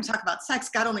like, we're going to talk about sex.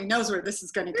 God only knows where this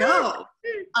is going to go.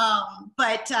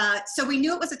 So we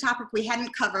knew it was a topic we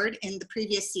hadn't covered in the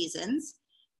previous seasons,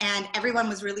 and everyone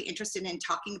was really interested in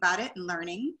talking about it and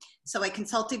learning. So I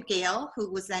consulted Gail,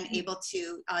 who was then able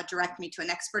to direct me to an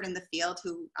expert in the field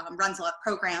who runs a lot of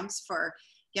programs for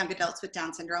young adults with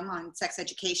Down syndrome on sex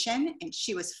education, and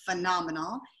she was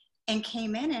phenomenal. And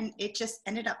came in, and it just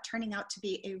ended up turning out to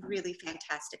be a really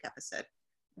fantastic episode.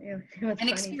 An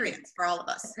experience for all of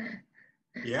us.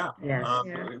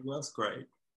 It was great.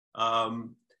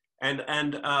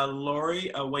 And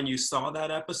Lori, when you saw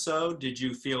that episode, did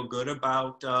you feel good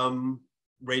about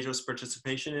Rachel's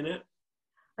participation in it?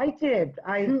 I did.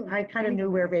 I kind of knew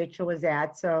where Rachel was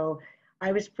at, so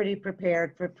I was pretty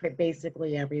prepared for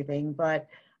basically everything. But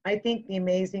I think the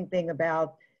amazing thing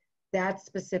about that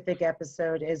specific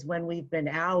episode is when we've been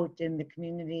out in the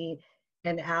community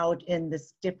and out in the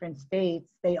different states,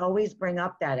 they always bring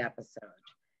up that episode.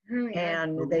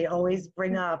 And they always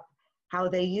bring up how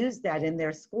they use that in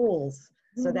their schools.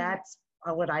 So that's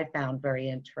what I found very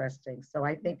interesting. So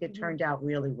I think it turned out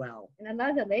really well. And I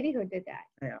love the lady who did that.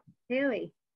 Yeah.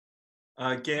 Really.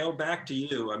 Gail, back to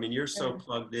you. I mean, you're so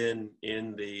plugged in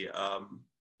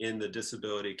the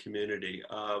disability community.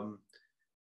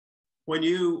 When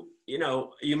you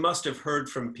must have heard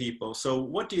from people. So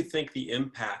what do you think the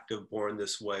impact of Born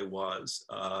This Way was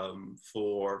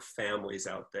for families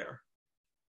out there?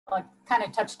 Well, I kind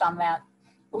of touched on that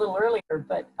a little earlier,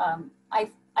 but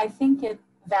I think it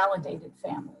validated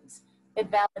families. It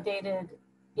validated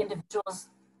individuals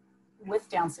with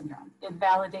Down syndrome. It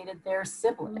validated their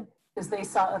siblings because they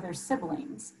saw other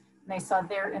siblings they saw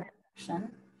their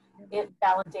interaction. It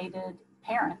validated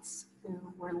parents who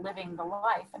were living the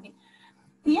life. I mean,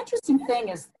 the interesting thing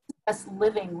is us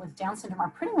living with Down syndrome are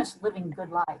pretty much living good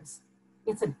lives.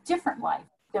 It's a different life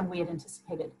than we had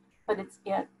anticipated, but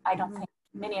I don't think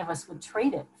many of us would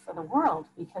trade it for the world,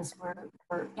 because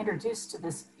we're introduced to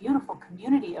this beautiful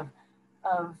community of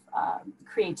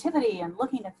creativity and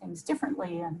looking at things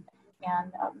differently, and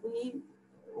we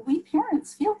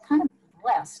parents feel kind of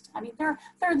blessed. I mean, there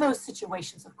are those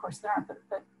situations, of course there aren't,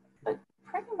 but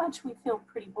pretty much we feel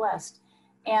pretty blessed,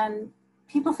 and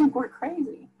people think we're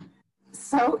crazy.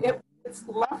 So it's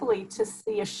lovely to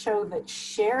see a show that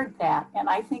shared that, and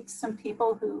I think some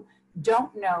people who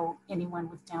don't know anyone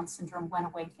with Down syndrome went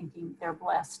away thinking they're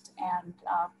blessed, and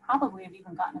probably have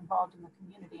even gotten involved in the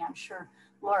community. I'm sure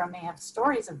Laura may have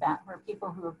stories of that, where people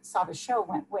who saw the show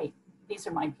went, wait, these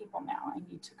are my people now, I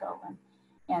need to go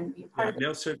and be a part of it.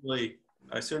 No, certainly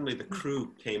the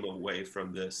crew came away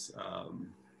from this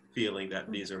feeling that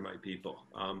these are my people.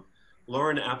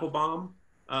 Lauren Applebaum,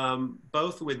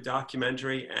 both with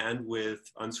documentary and with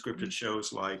unscripted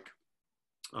shows like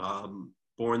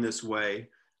Born This Way,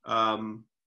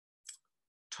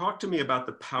 talk to me about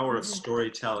the power of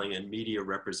storytelling and media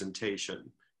representation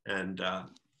and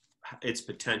its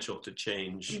potential to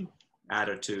change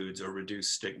attitudes or reduce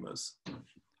stigmas.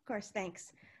 Of course,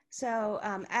 thanks. So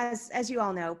as you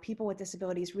all know, people with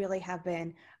disabilities really have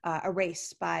been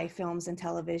erased by films and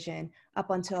television up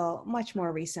until much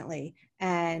more recently.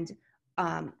 And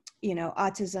you know,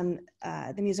 Autism,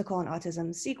 the musical and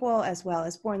Autism sequel, as well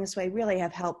as Born This Way, really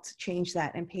have helped change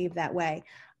that and pave that way.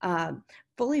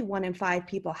 Fully 1 in 5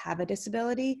 people have a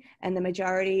disability, and the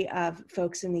majority of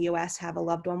folks in the US have a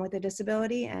loved one with a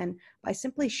disability. And by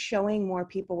simply showing more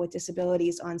people with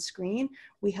disabilities on screen,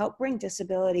 we help bring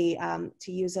disability,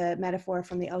 to use a metaphor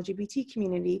from the LGBT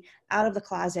community, out of the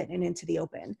closet and into the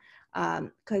open.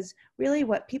 Because really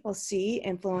what people see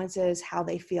influences how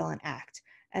they feel and act.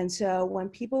 And so when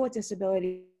people with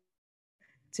disability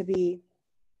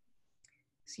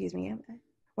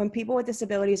when people with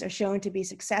disabilities are shown to be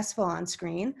successful on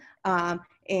screen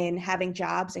in having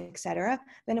jobs, et cetera,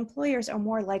 then employers are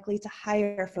more likely to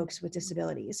hire folks with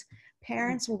disabilities.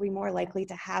 Parents will be more likely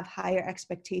to have higher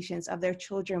expectations of their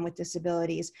children with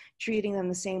disabilities, treating them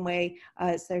the same way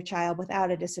as their child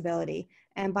without a disability.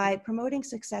 And by promoting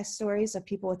success stories of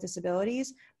people with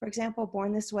disabilities, for example,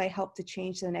 Born This Way helped to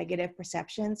change the negative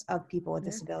perceptions of people with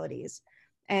disabilities.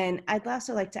 And I'd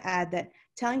also like to add that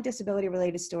telling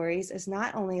disability-related stories is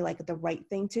not only like the right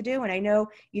thing to do, and I know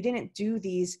you didn't do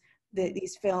these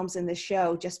films and this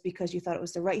show just because you thought it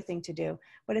was the right thing to do,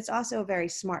 but it's also a very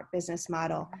smart business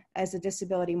model, as the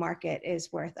disability market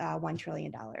is worth $1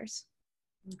 trillion. Okay.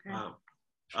 Wow.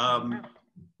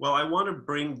 Well, I want to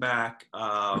bring back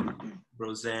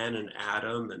Roseanne and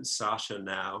Adam and Sasha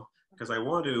now, because I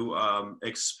want to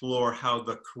explore how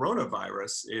the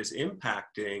coronavirus is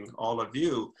impacting all of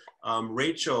you.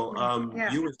 Rachel,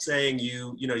 you were saying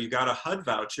you got a HUD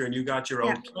voucher and you got your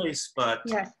own place, but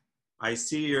I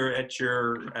see you're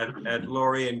at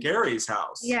Lori and Gary's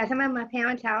house. Yes, I'm at my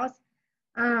parents' house.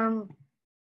 So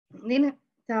when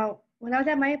I was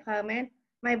at my apartment,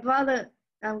 my brother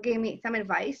gave me some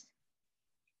advice.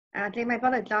 I think my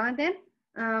brother Jonathan,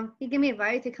 he gave me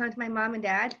advice to come to my mom and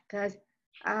dad, because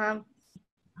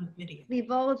we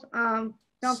both don't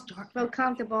feel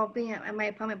comfortable being at my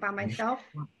apartment by myself.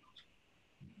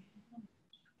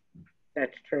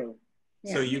 That's true.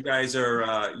 So you guys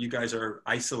are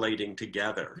isolating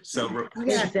together. So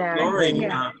Exactly. Lori,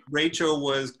 Rachel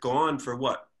was gone for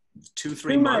what,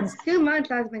 2-3 months? 2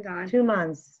 months I've been gone. 2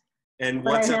 months. And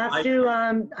But what's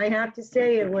I have to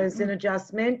say it was an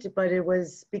adjustment, but it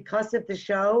was because of the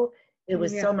show, it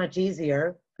was so much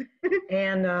easier.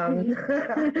 And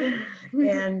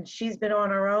and she's been on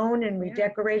her own, and we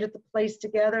decorated the place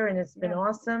together, and it's been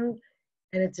awesome.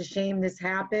 And it's a shame this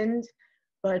happened,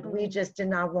 but we just did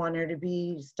not want her to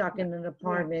be stuck in an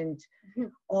apartment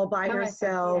all by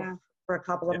herself for a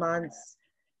couple of months.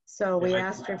 So we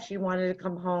asked her if she wanted to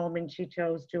come home, and she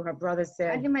chose to. Her brother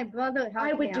said, my brother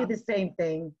I would do the same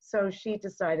thing. So she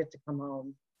decided to come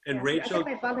home. And Rachel, I took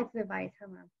my brother's advice.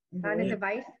 Found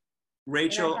advice.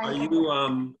 Rachel,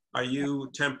 are you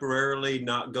temporarily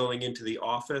not going into the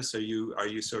office? Are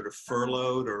you sort of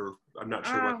furloughed, or I'm not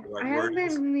sure what the right word is? I haven't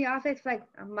been in the office for like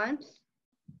a month.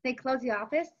 They closed the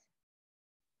office,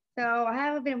 so I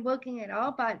haven't been working at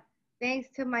all. But thanks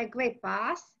to my great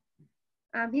boss,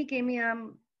 he gave me a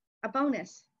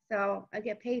bonus, so I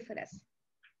get paid for this.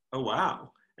 Oh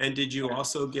wow! And did you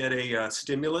also get a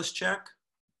stimulus check?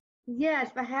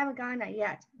 Yes, but I haven't gotten that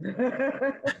yet.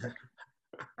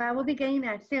 I will be getting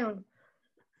that soon.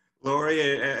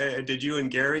 Lori, did you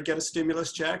and Gary get a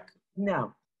stimulus check?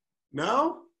 No.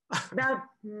 No? About,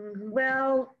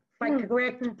 well, if I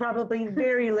correct, probably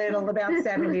very little, about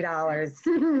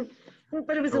 $70.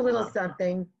 But it was a little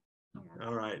something.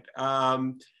 All right.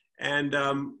 And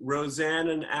Roseanne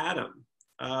and Adam,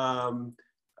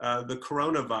 the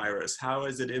coronavirus, how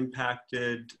has it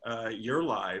impacted your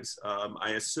lives?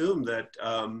 I assume that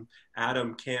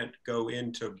Adam can't go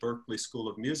into Berklee School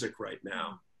of Music right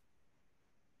now.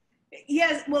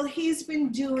 Yes, well, he's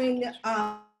been doing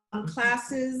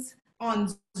classes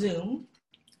on Zoom.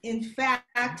 In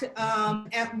fact,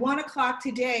 at 1 o'clock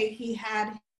today, he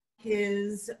had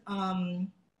his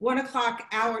 1 o'clock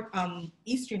hour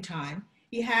Eastern time.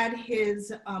 He had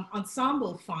his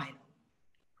ensemble final,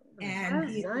 and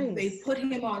they put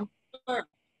him on first,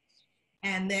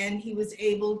 and then he was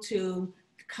able to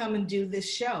come and do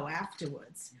this show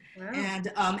afterwards. Wow.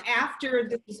 And after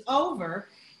this is over,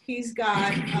 he's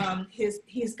got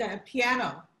he's got a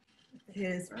piano.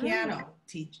 His piano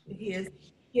teach. He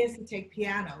has to take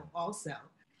piano also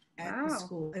at the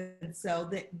school, and so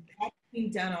that's being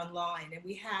done online. And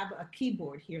we have a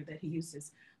keyboard here that he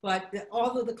uses. But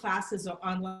all of the classes are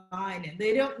online, and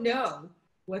they don't know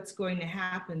what's going to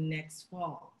happen next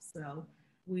fall. So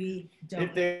we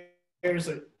don't. If there's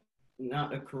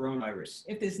not a coronavirus.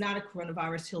 If there's not a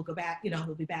coronavirus, he'll go back.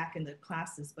 He'll be back in the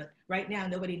classes. But right now,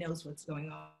 nobody knows what's going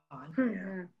on.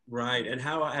 Yeah. Right. And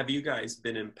how have you guys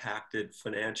been impacted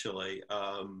financially?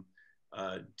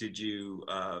 Did you,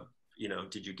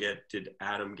 did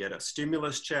Adam get a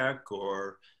stimulus check,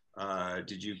 or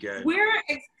did you get? We're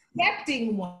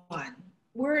expecting one.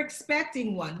 We're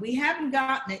expecting one. We haven't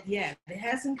gotten it yet. It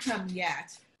hasn't come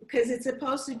yet because it's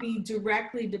supposed to be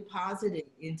directly deposited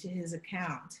into his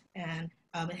account, and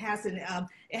it hasn't.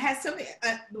 It has something.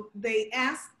 They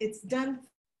asked. It's done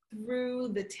through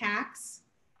the tax.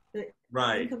 The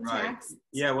income tax.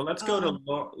 Yeah. Well, let's go to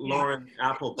Lauren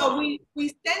Applebaum. So we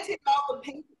sent it all the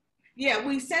paper. Yeah,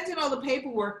 we sent it all the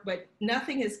paperwork, but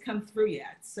nothing has come through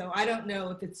yet. So I don't know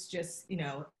if it's just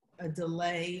a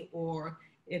delay or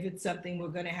if it's something we're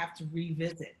going to have to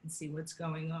revisit and see what's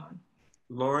going on.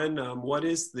 Lauren, what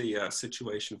is the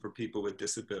situation for people with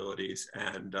disabilities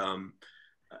and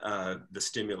the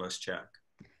stimulus check?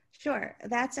 Sure,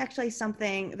 that's actually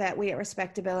something that we at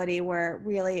Respectability were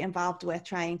really involved with,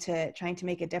 trying to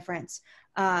make a difference.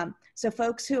 So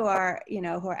folks who are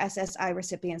SSI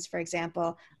recipients, for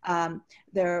example,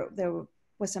 there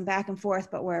was some back and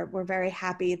forth, but we're very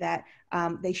happy that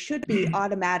they should be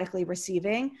automatically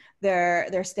receiving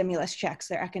their stimulus checks,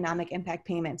 their economic impact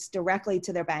payments directly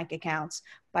to their bank accounts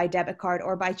by debit card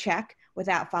or by check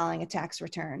without filing a tax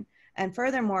return. And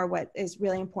furthermore, what is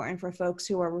really important for folks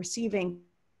who are receiving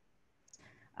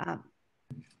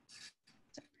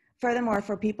furthermore,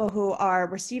 for people who are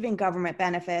receiving government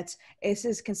benefits, this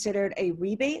is considered a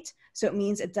rebate. So it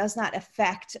means it does not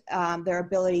affect their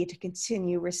ability to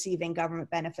continue receiving government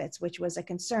benefits, which was a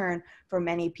concern for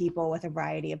many people with a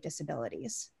variety of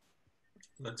disabilities.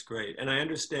 That's great. And I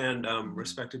understand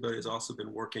Respectability has also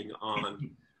been working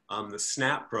on the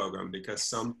SNAP program, because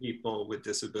some people with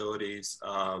disabilities,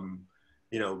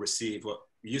 receive what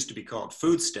used to be called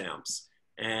food stamps.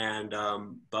 And,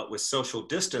 but with social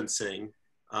distancing,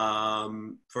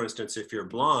 for instance, if you're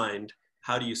blind,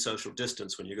 how do you social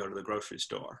distance when you go to the grocery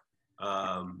store?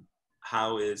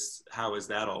 How is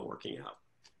that all working out?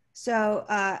 So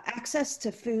access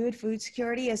to food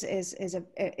security is an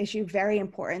issue very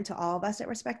important to all of us at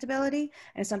Respectability,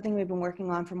 and it's something we've been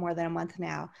working on for more than a month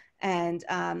now. And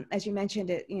as you mentioned,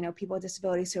 people with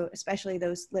disabilities, so especially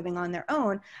those living on their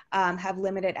own, have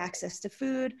limited access to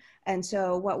food. And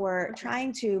so what we're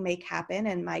trying to make happen,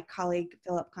 and my colleague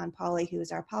Philip Conpoli, who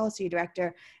is our policy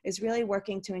director, is really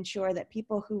working to ensure that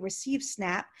people who receive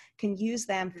SNAP can use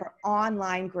them for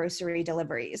online grocery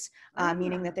deliveries,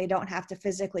 meaning that they don't have to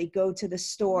physically go to the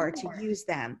store to use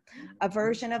them. A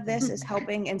version of this is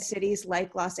helping in cities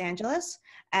like Los Angeles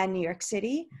and New York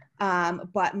City,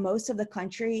 but most of the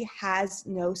country has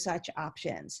no such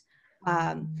options.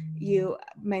 You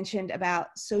mentioned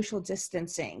about social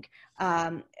distancing.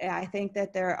 I think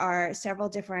that there are several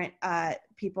different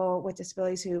people with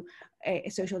disabilities who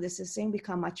social distancing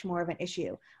become much more of an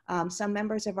issue. Some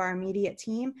members of our immediate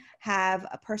team have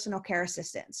a personal care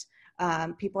assistants,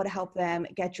 people to help them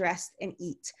get dressed and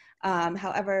eat.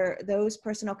 However, those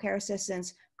personal care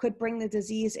assistants could bring the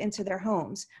disease into their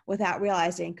homes without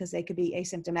realizing, because they could be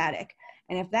asymptomatic.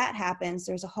 And if that happens,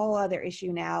 there's a whole other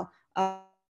issue now of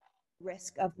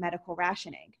risk of medical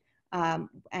rationing,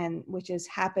 and which is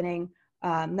happening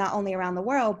not only around the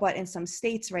world, but in some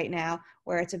states right now,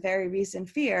 where it's a very recent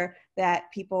fear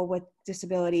that people with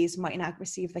disabilities might not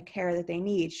receive the care that they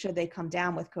need should they come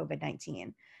down with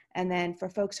COVID-19. And then for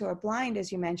folks who are blind,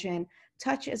 as you mentioned,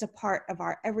 touch is a part of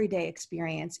our everyday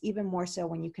experience, even more so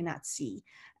when you cannot see.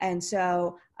 And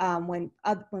so when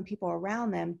people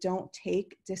around them don't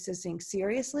take distancing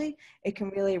seriously, it can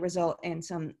really result in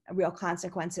some real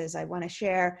consequences. I want to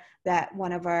share that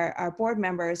one of our board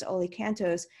members, Oli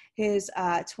Cantos, his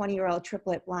 20-year-old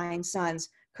triplet blind sons,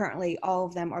 currently all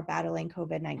of them are battling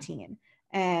COVID-19.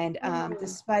 And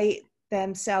despite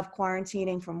them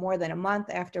self-quarantining for more than a month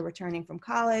after returning from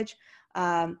college,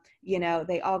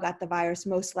 they all got the virus,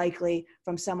 most likely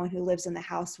from someone who lives in the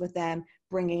house with them,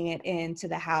 bringing it into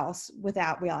the house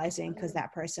without realizing, because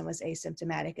that person was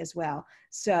asymptomatic as well.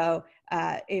 So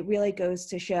it really goes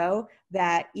to show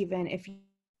that even if you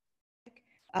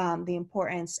the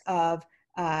importance of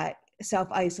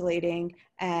self-isolating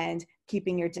and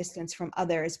keeping your distance from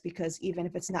others, because even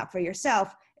if it's not for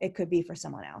yourself, it could be for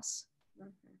someone else.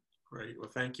 Great. Well,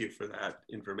 thank you for that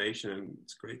information. And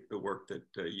it's great the work that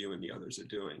you and the others are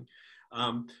doing.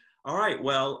 All right.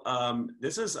 Well,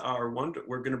 this is our one.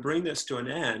 We're going to bring this to an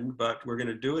end, but we're going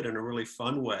to do it in a really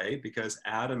fun way because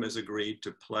Adam has agreed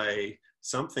to play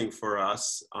something for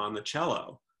us on the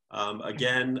cello.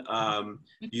 Again,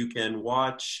 you can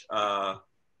watch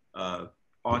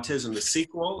Autism, the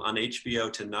sequel, on HBO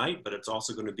tonight, but it's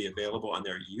also going to be available on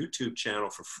their YouTube channel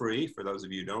for free for those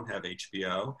of you who don't have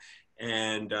HBO.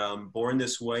 And Born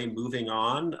This Way, Moving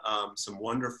On, some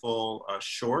wonderful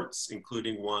shorts,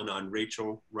 including one on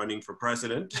Rachel running for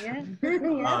president. Yeah.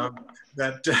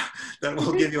 That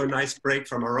will give you a nice break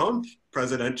from our own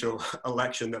presidential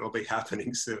election that will be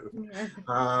happening soon.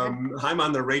 I'm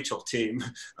on the Rachel team.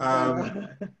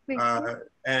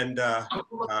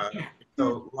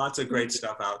 So lots of great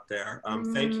stuff out there.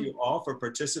 Thank you all for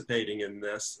participating in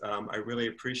this. I really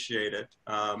appreciate it.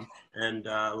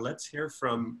 Let's hear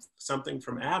from something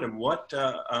from Adam.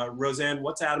 Roseanne,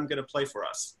 what's Adam going to play for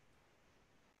us?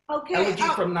 Okay. Elegy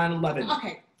from 9/11.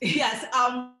 Okay. Yes.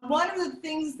 One of the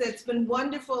things that's been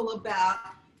wonderful about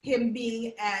him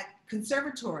being at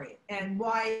conservatory and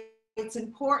why it's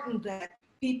important that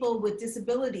people with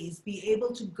disabilities be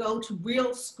able to go to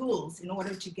real schools in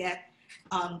order to get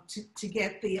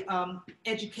the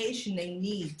education they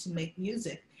need to make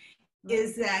music,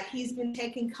 is that he's been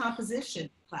taking composition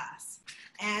class,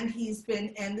 and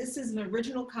this is an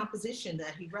original composition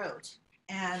that he wrote,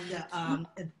 and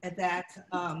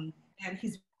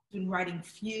he's been writing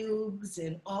fugues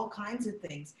and all kinds of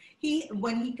things.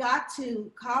 When he got to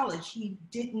college, he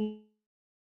didn't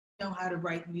know how to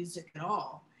write music at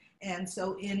all. And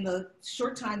so in the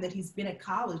short time that he's been at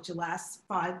college, the last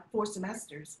 4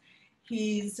 semesters,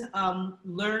 he's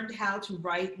learned how to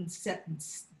write in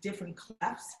different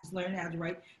clefs. He's learned how to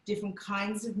write different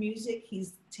kinds of music.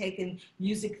 He's taken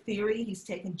music theory. He's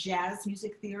taken jazz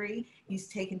music theory. He's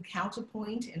taken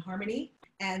counterpoint and harmony.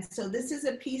 And so this is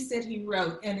a piece that he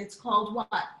wrote, and it's called what?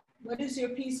 What is your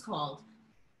piece called?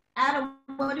 Adam,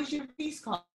 what is your piece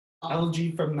called?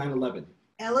 Elegy from 9/11.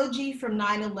 Elegy from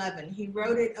 9/11. He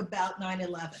wrote it about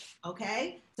 9/11.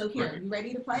 Okay? So here, you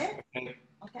ready to play it?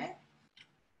 Okay.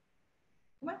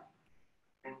 Come on.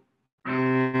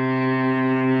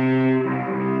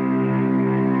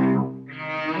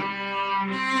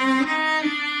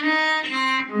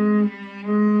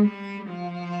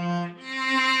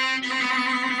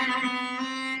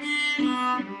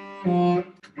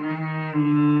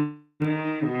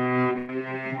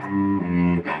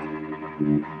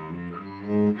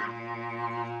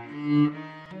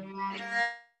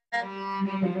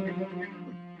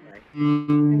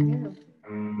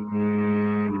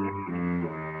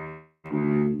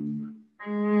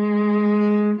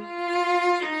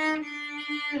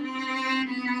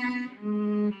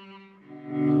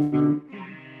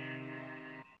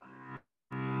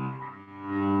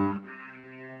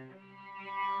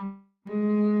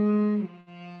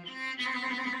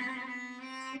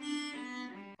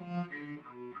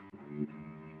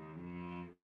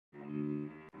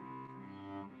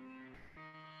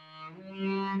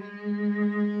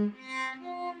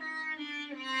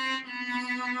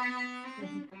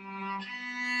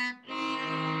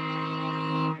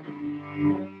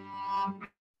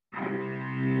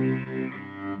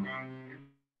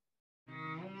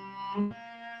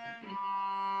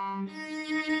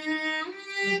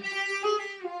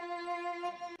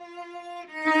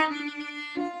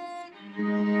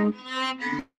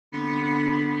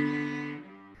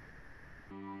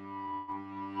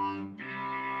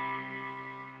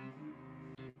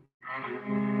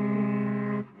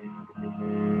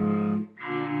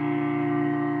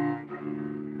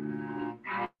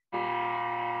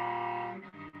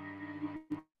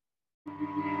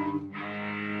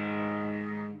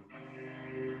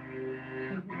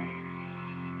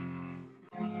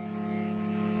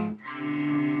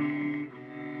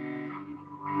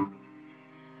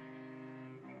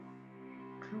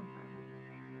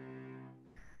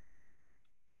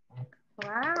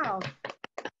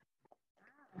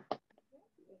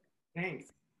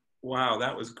 Thanks. Wow,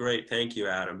 that was great. Thank you,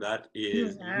 Adam. That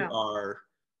is, you are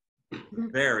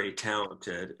very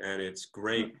talented, and it's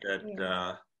great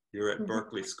that you're at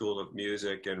Berklee School of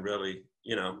Music and really,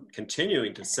 you know,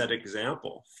 continuing to set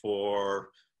example for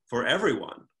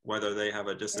everyone, whether they have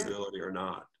a disability or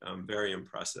not. Very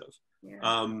impressive.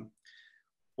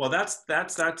 Well, that's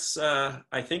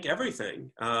I think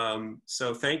everything.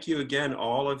 So thank you again,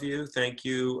 all of you. Thank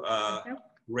you,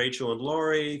 Rachel and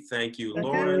Lori. Thank you,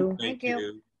 Lauren. Thank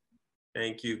you.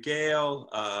 Thank you, Gail,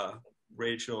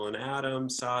 Rachel and Adam,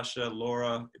 Sasha,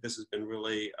 Laura. This has been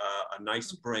really a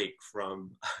nice break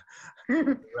from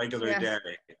regular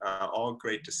day. All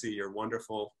great to see your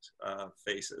wonderful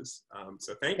faces.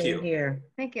 So thank you. Here.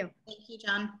 Thank you. Thank you,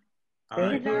 John. All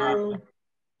right. Thank you.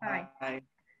 Bye. Bye.